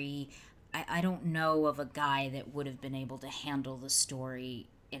 2003, I don't know of a guy that would have been able to handle the story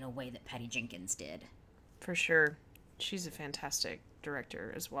in a way that Patty Jenkins did. For sure. She's a fantastic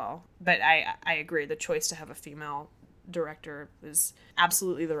director as well. But I agree, the choice to have a female director is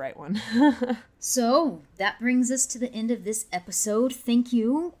absolutely the right one. So that brings us to the end of this episode. Thank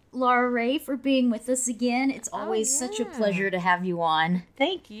you, Laura Ray, for being with us again. It's always such a pleasure to have you on.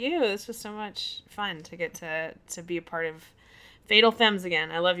 Thank you. This was so much fun to get to be a part of Fatal Femmes again.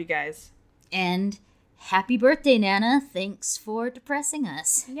 I love you guys. And happy birthday, Nana. Thanks for depressing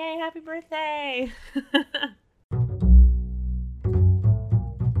us. Yay, happy birthday.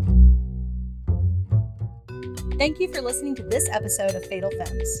 Thank you for listening to this episode of Fatal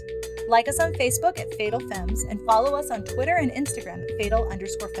Femmes. Like us on Facebook at Fatal Femmes and follow us on Twitter and Instagram at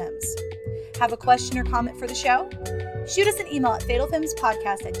Fatal_Femmes. Have a question or comment for the show? Shoot us an email at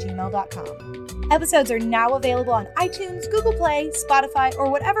fatalfemmespodcast@gmail.com. Episodes are now available on iTunes, Google Play, Spotify, or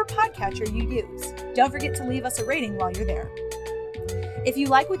whatever podcatcher you use. Don't forget to leave us a rating while you're there. If you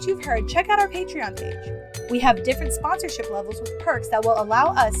like what you've heard, check out our Patreon page. We have different sponsorship levels with perks that will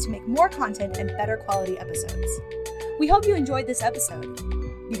allow us to make more content and better quality episodes. We hope you enjoyed this episode,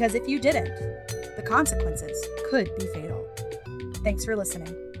 because if you didn't, the consequences could be fatal. Thanks for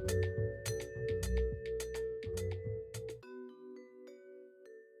listening.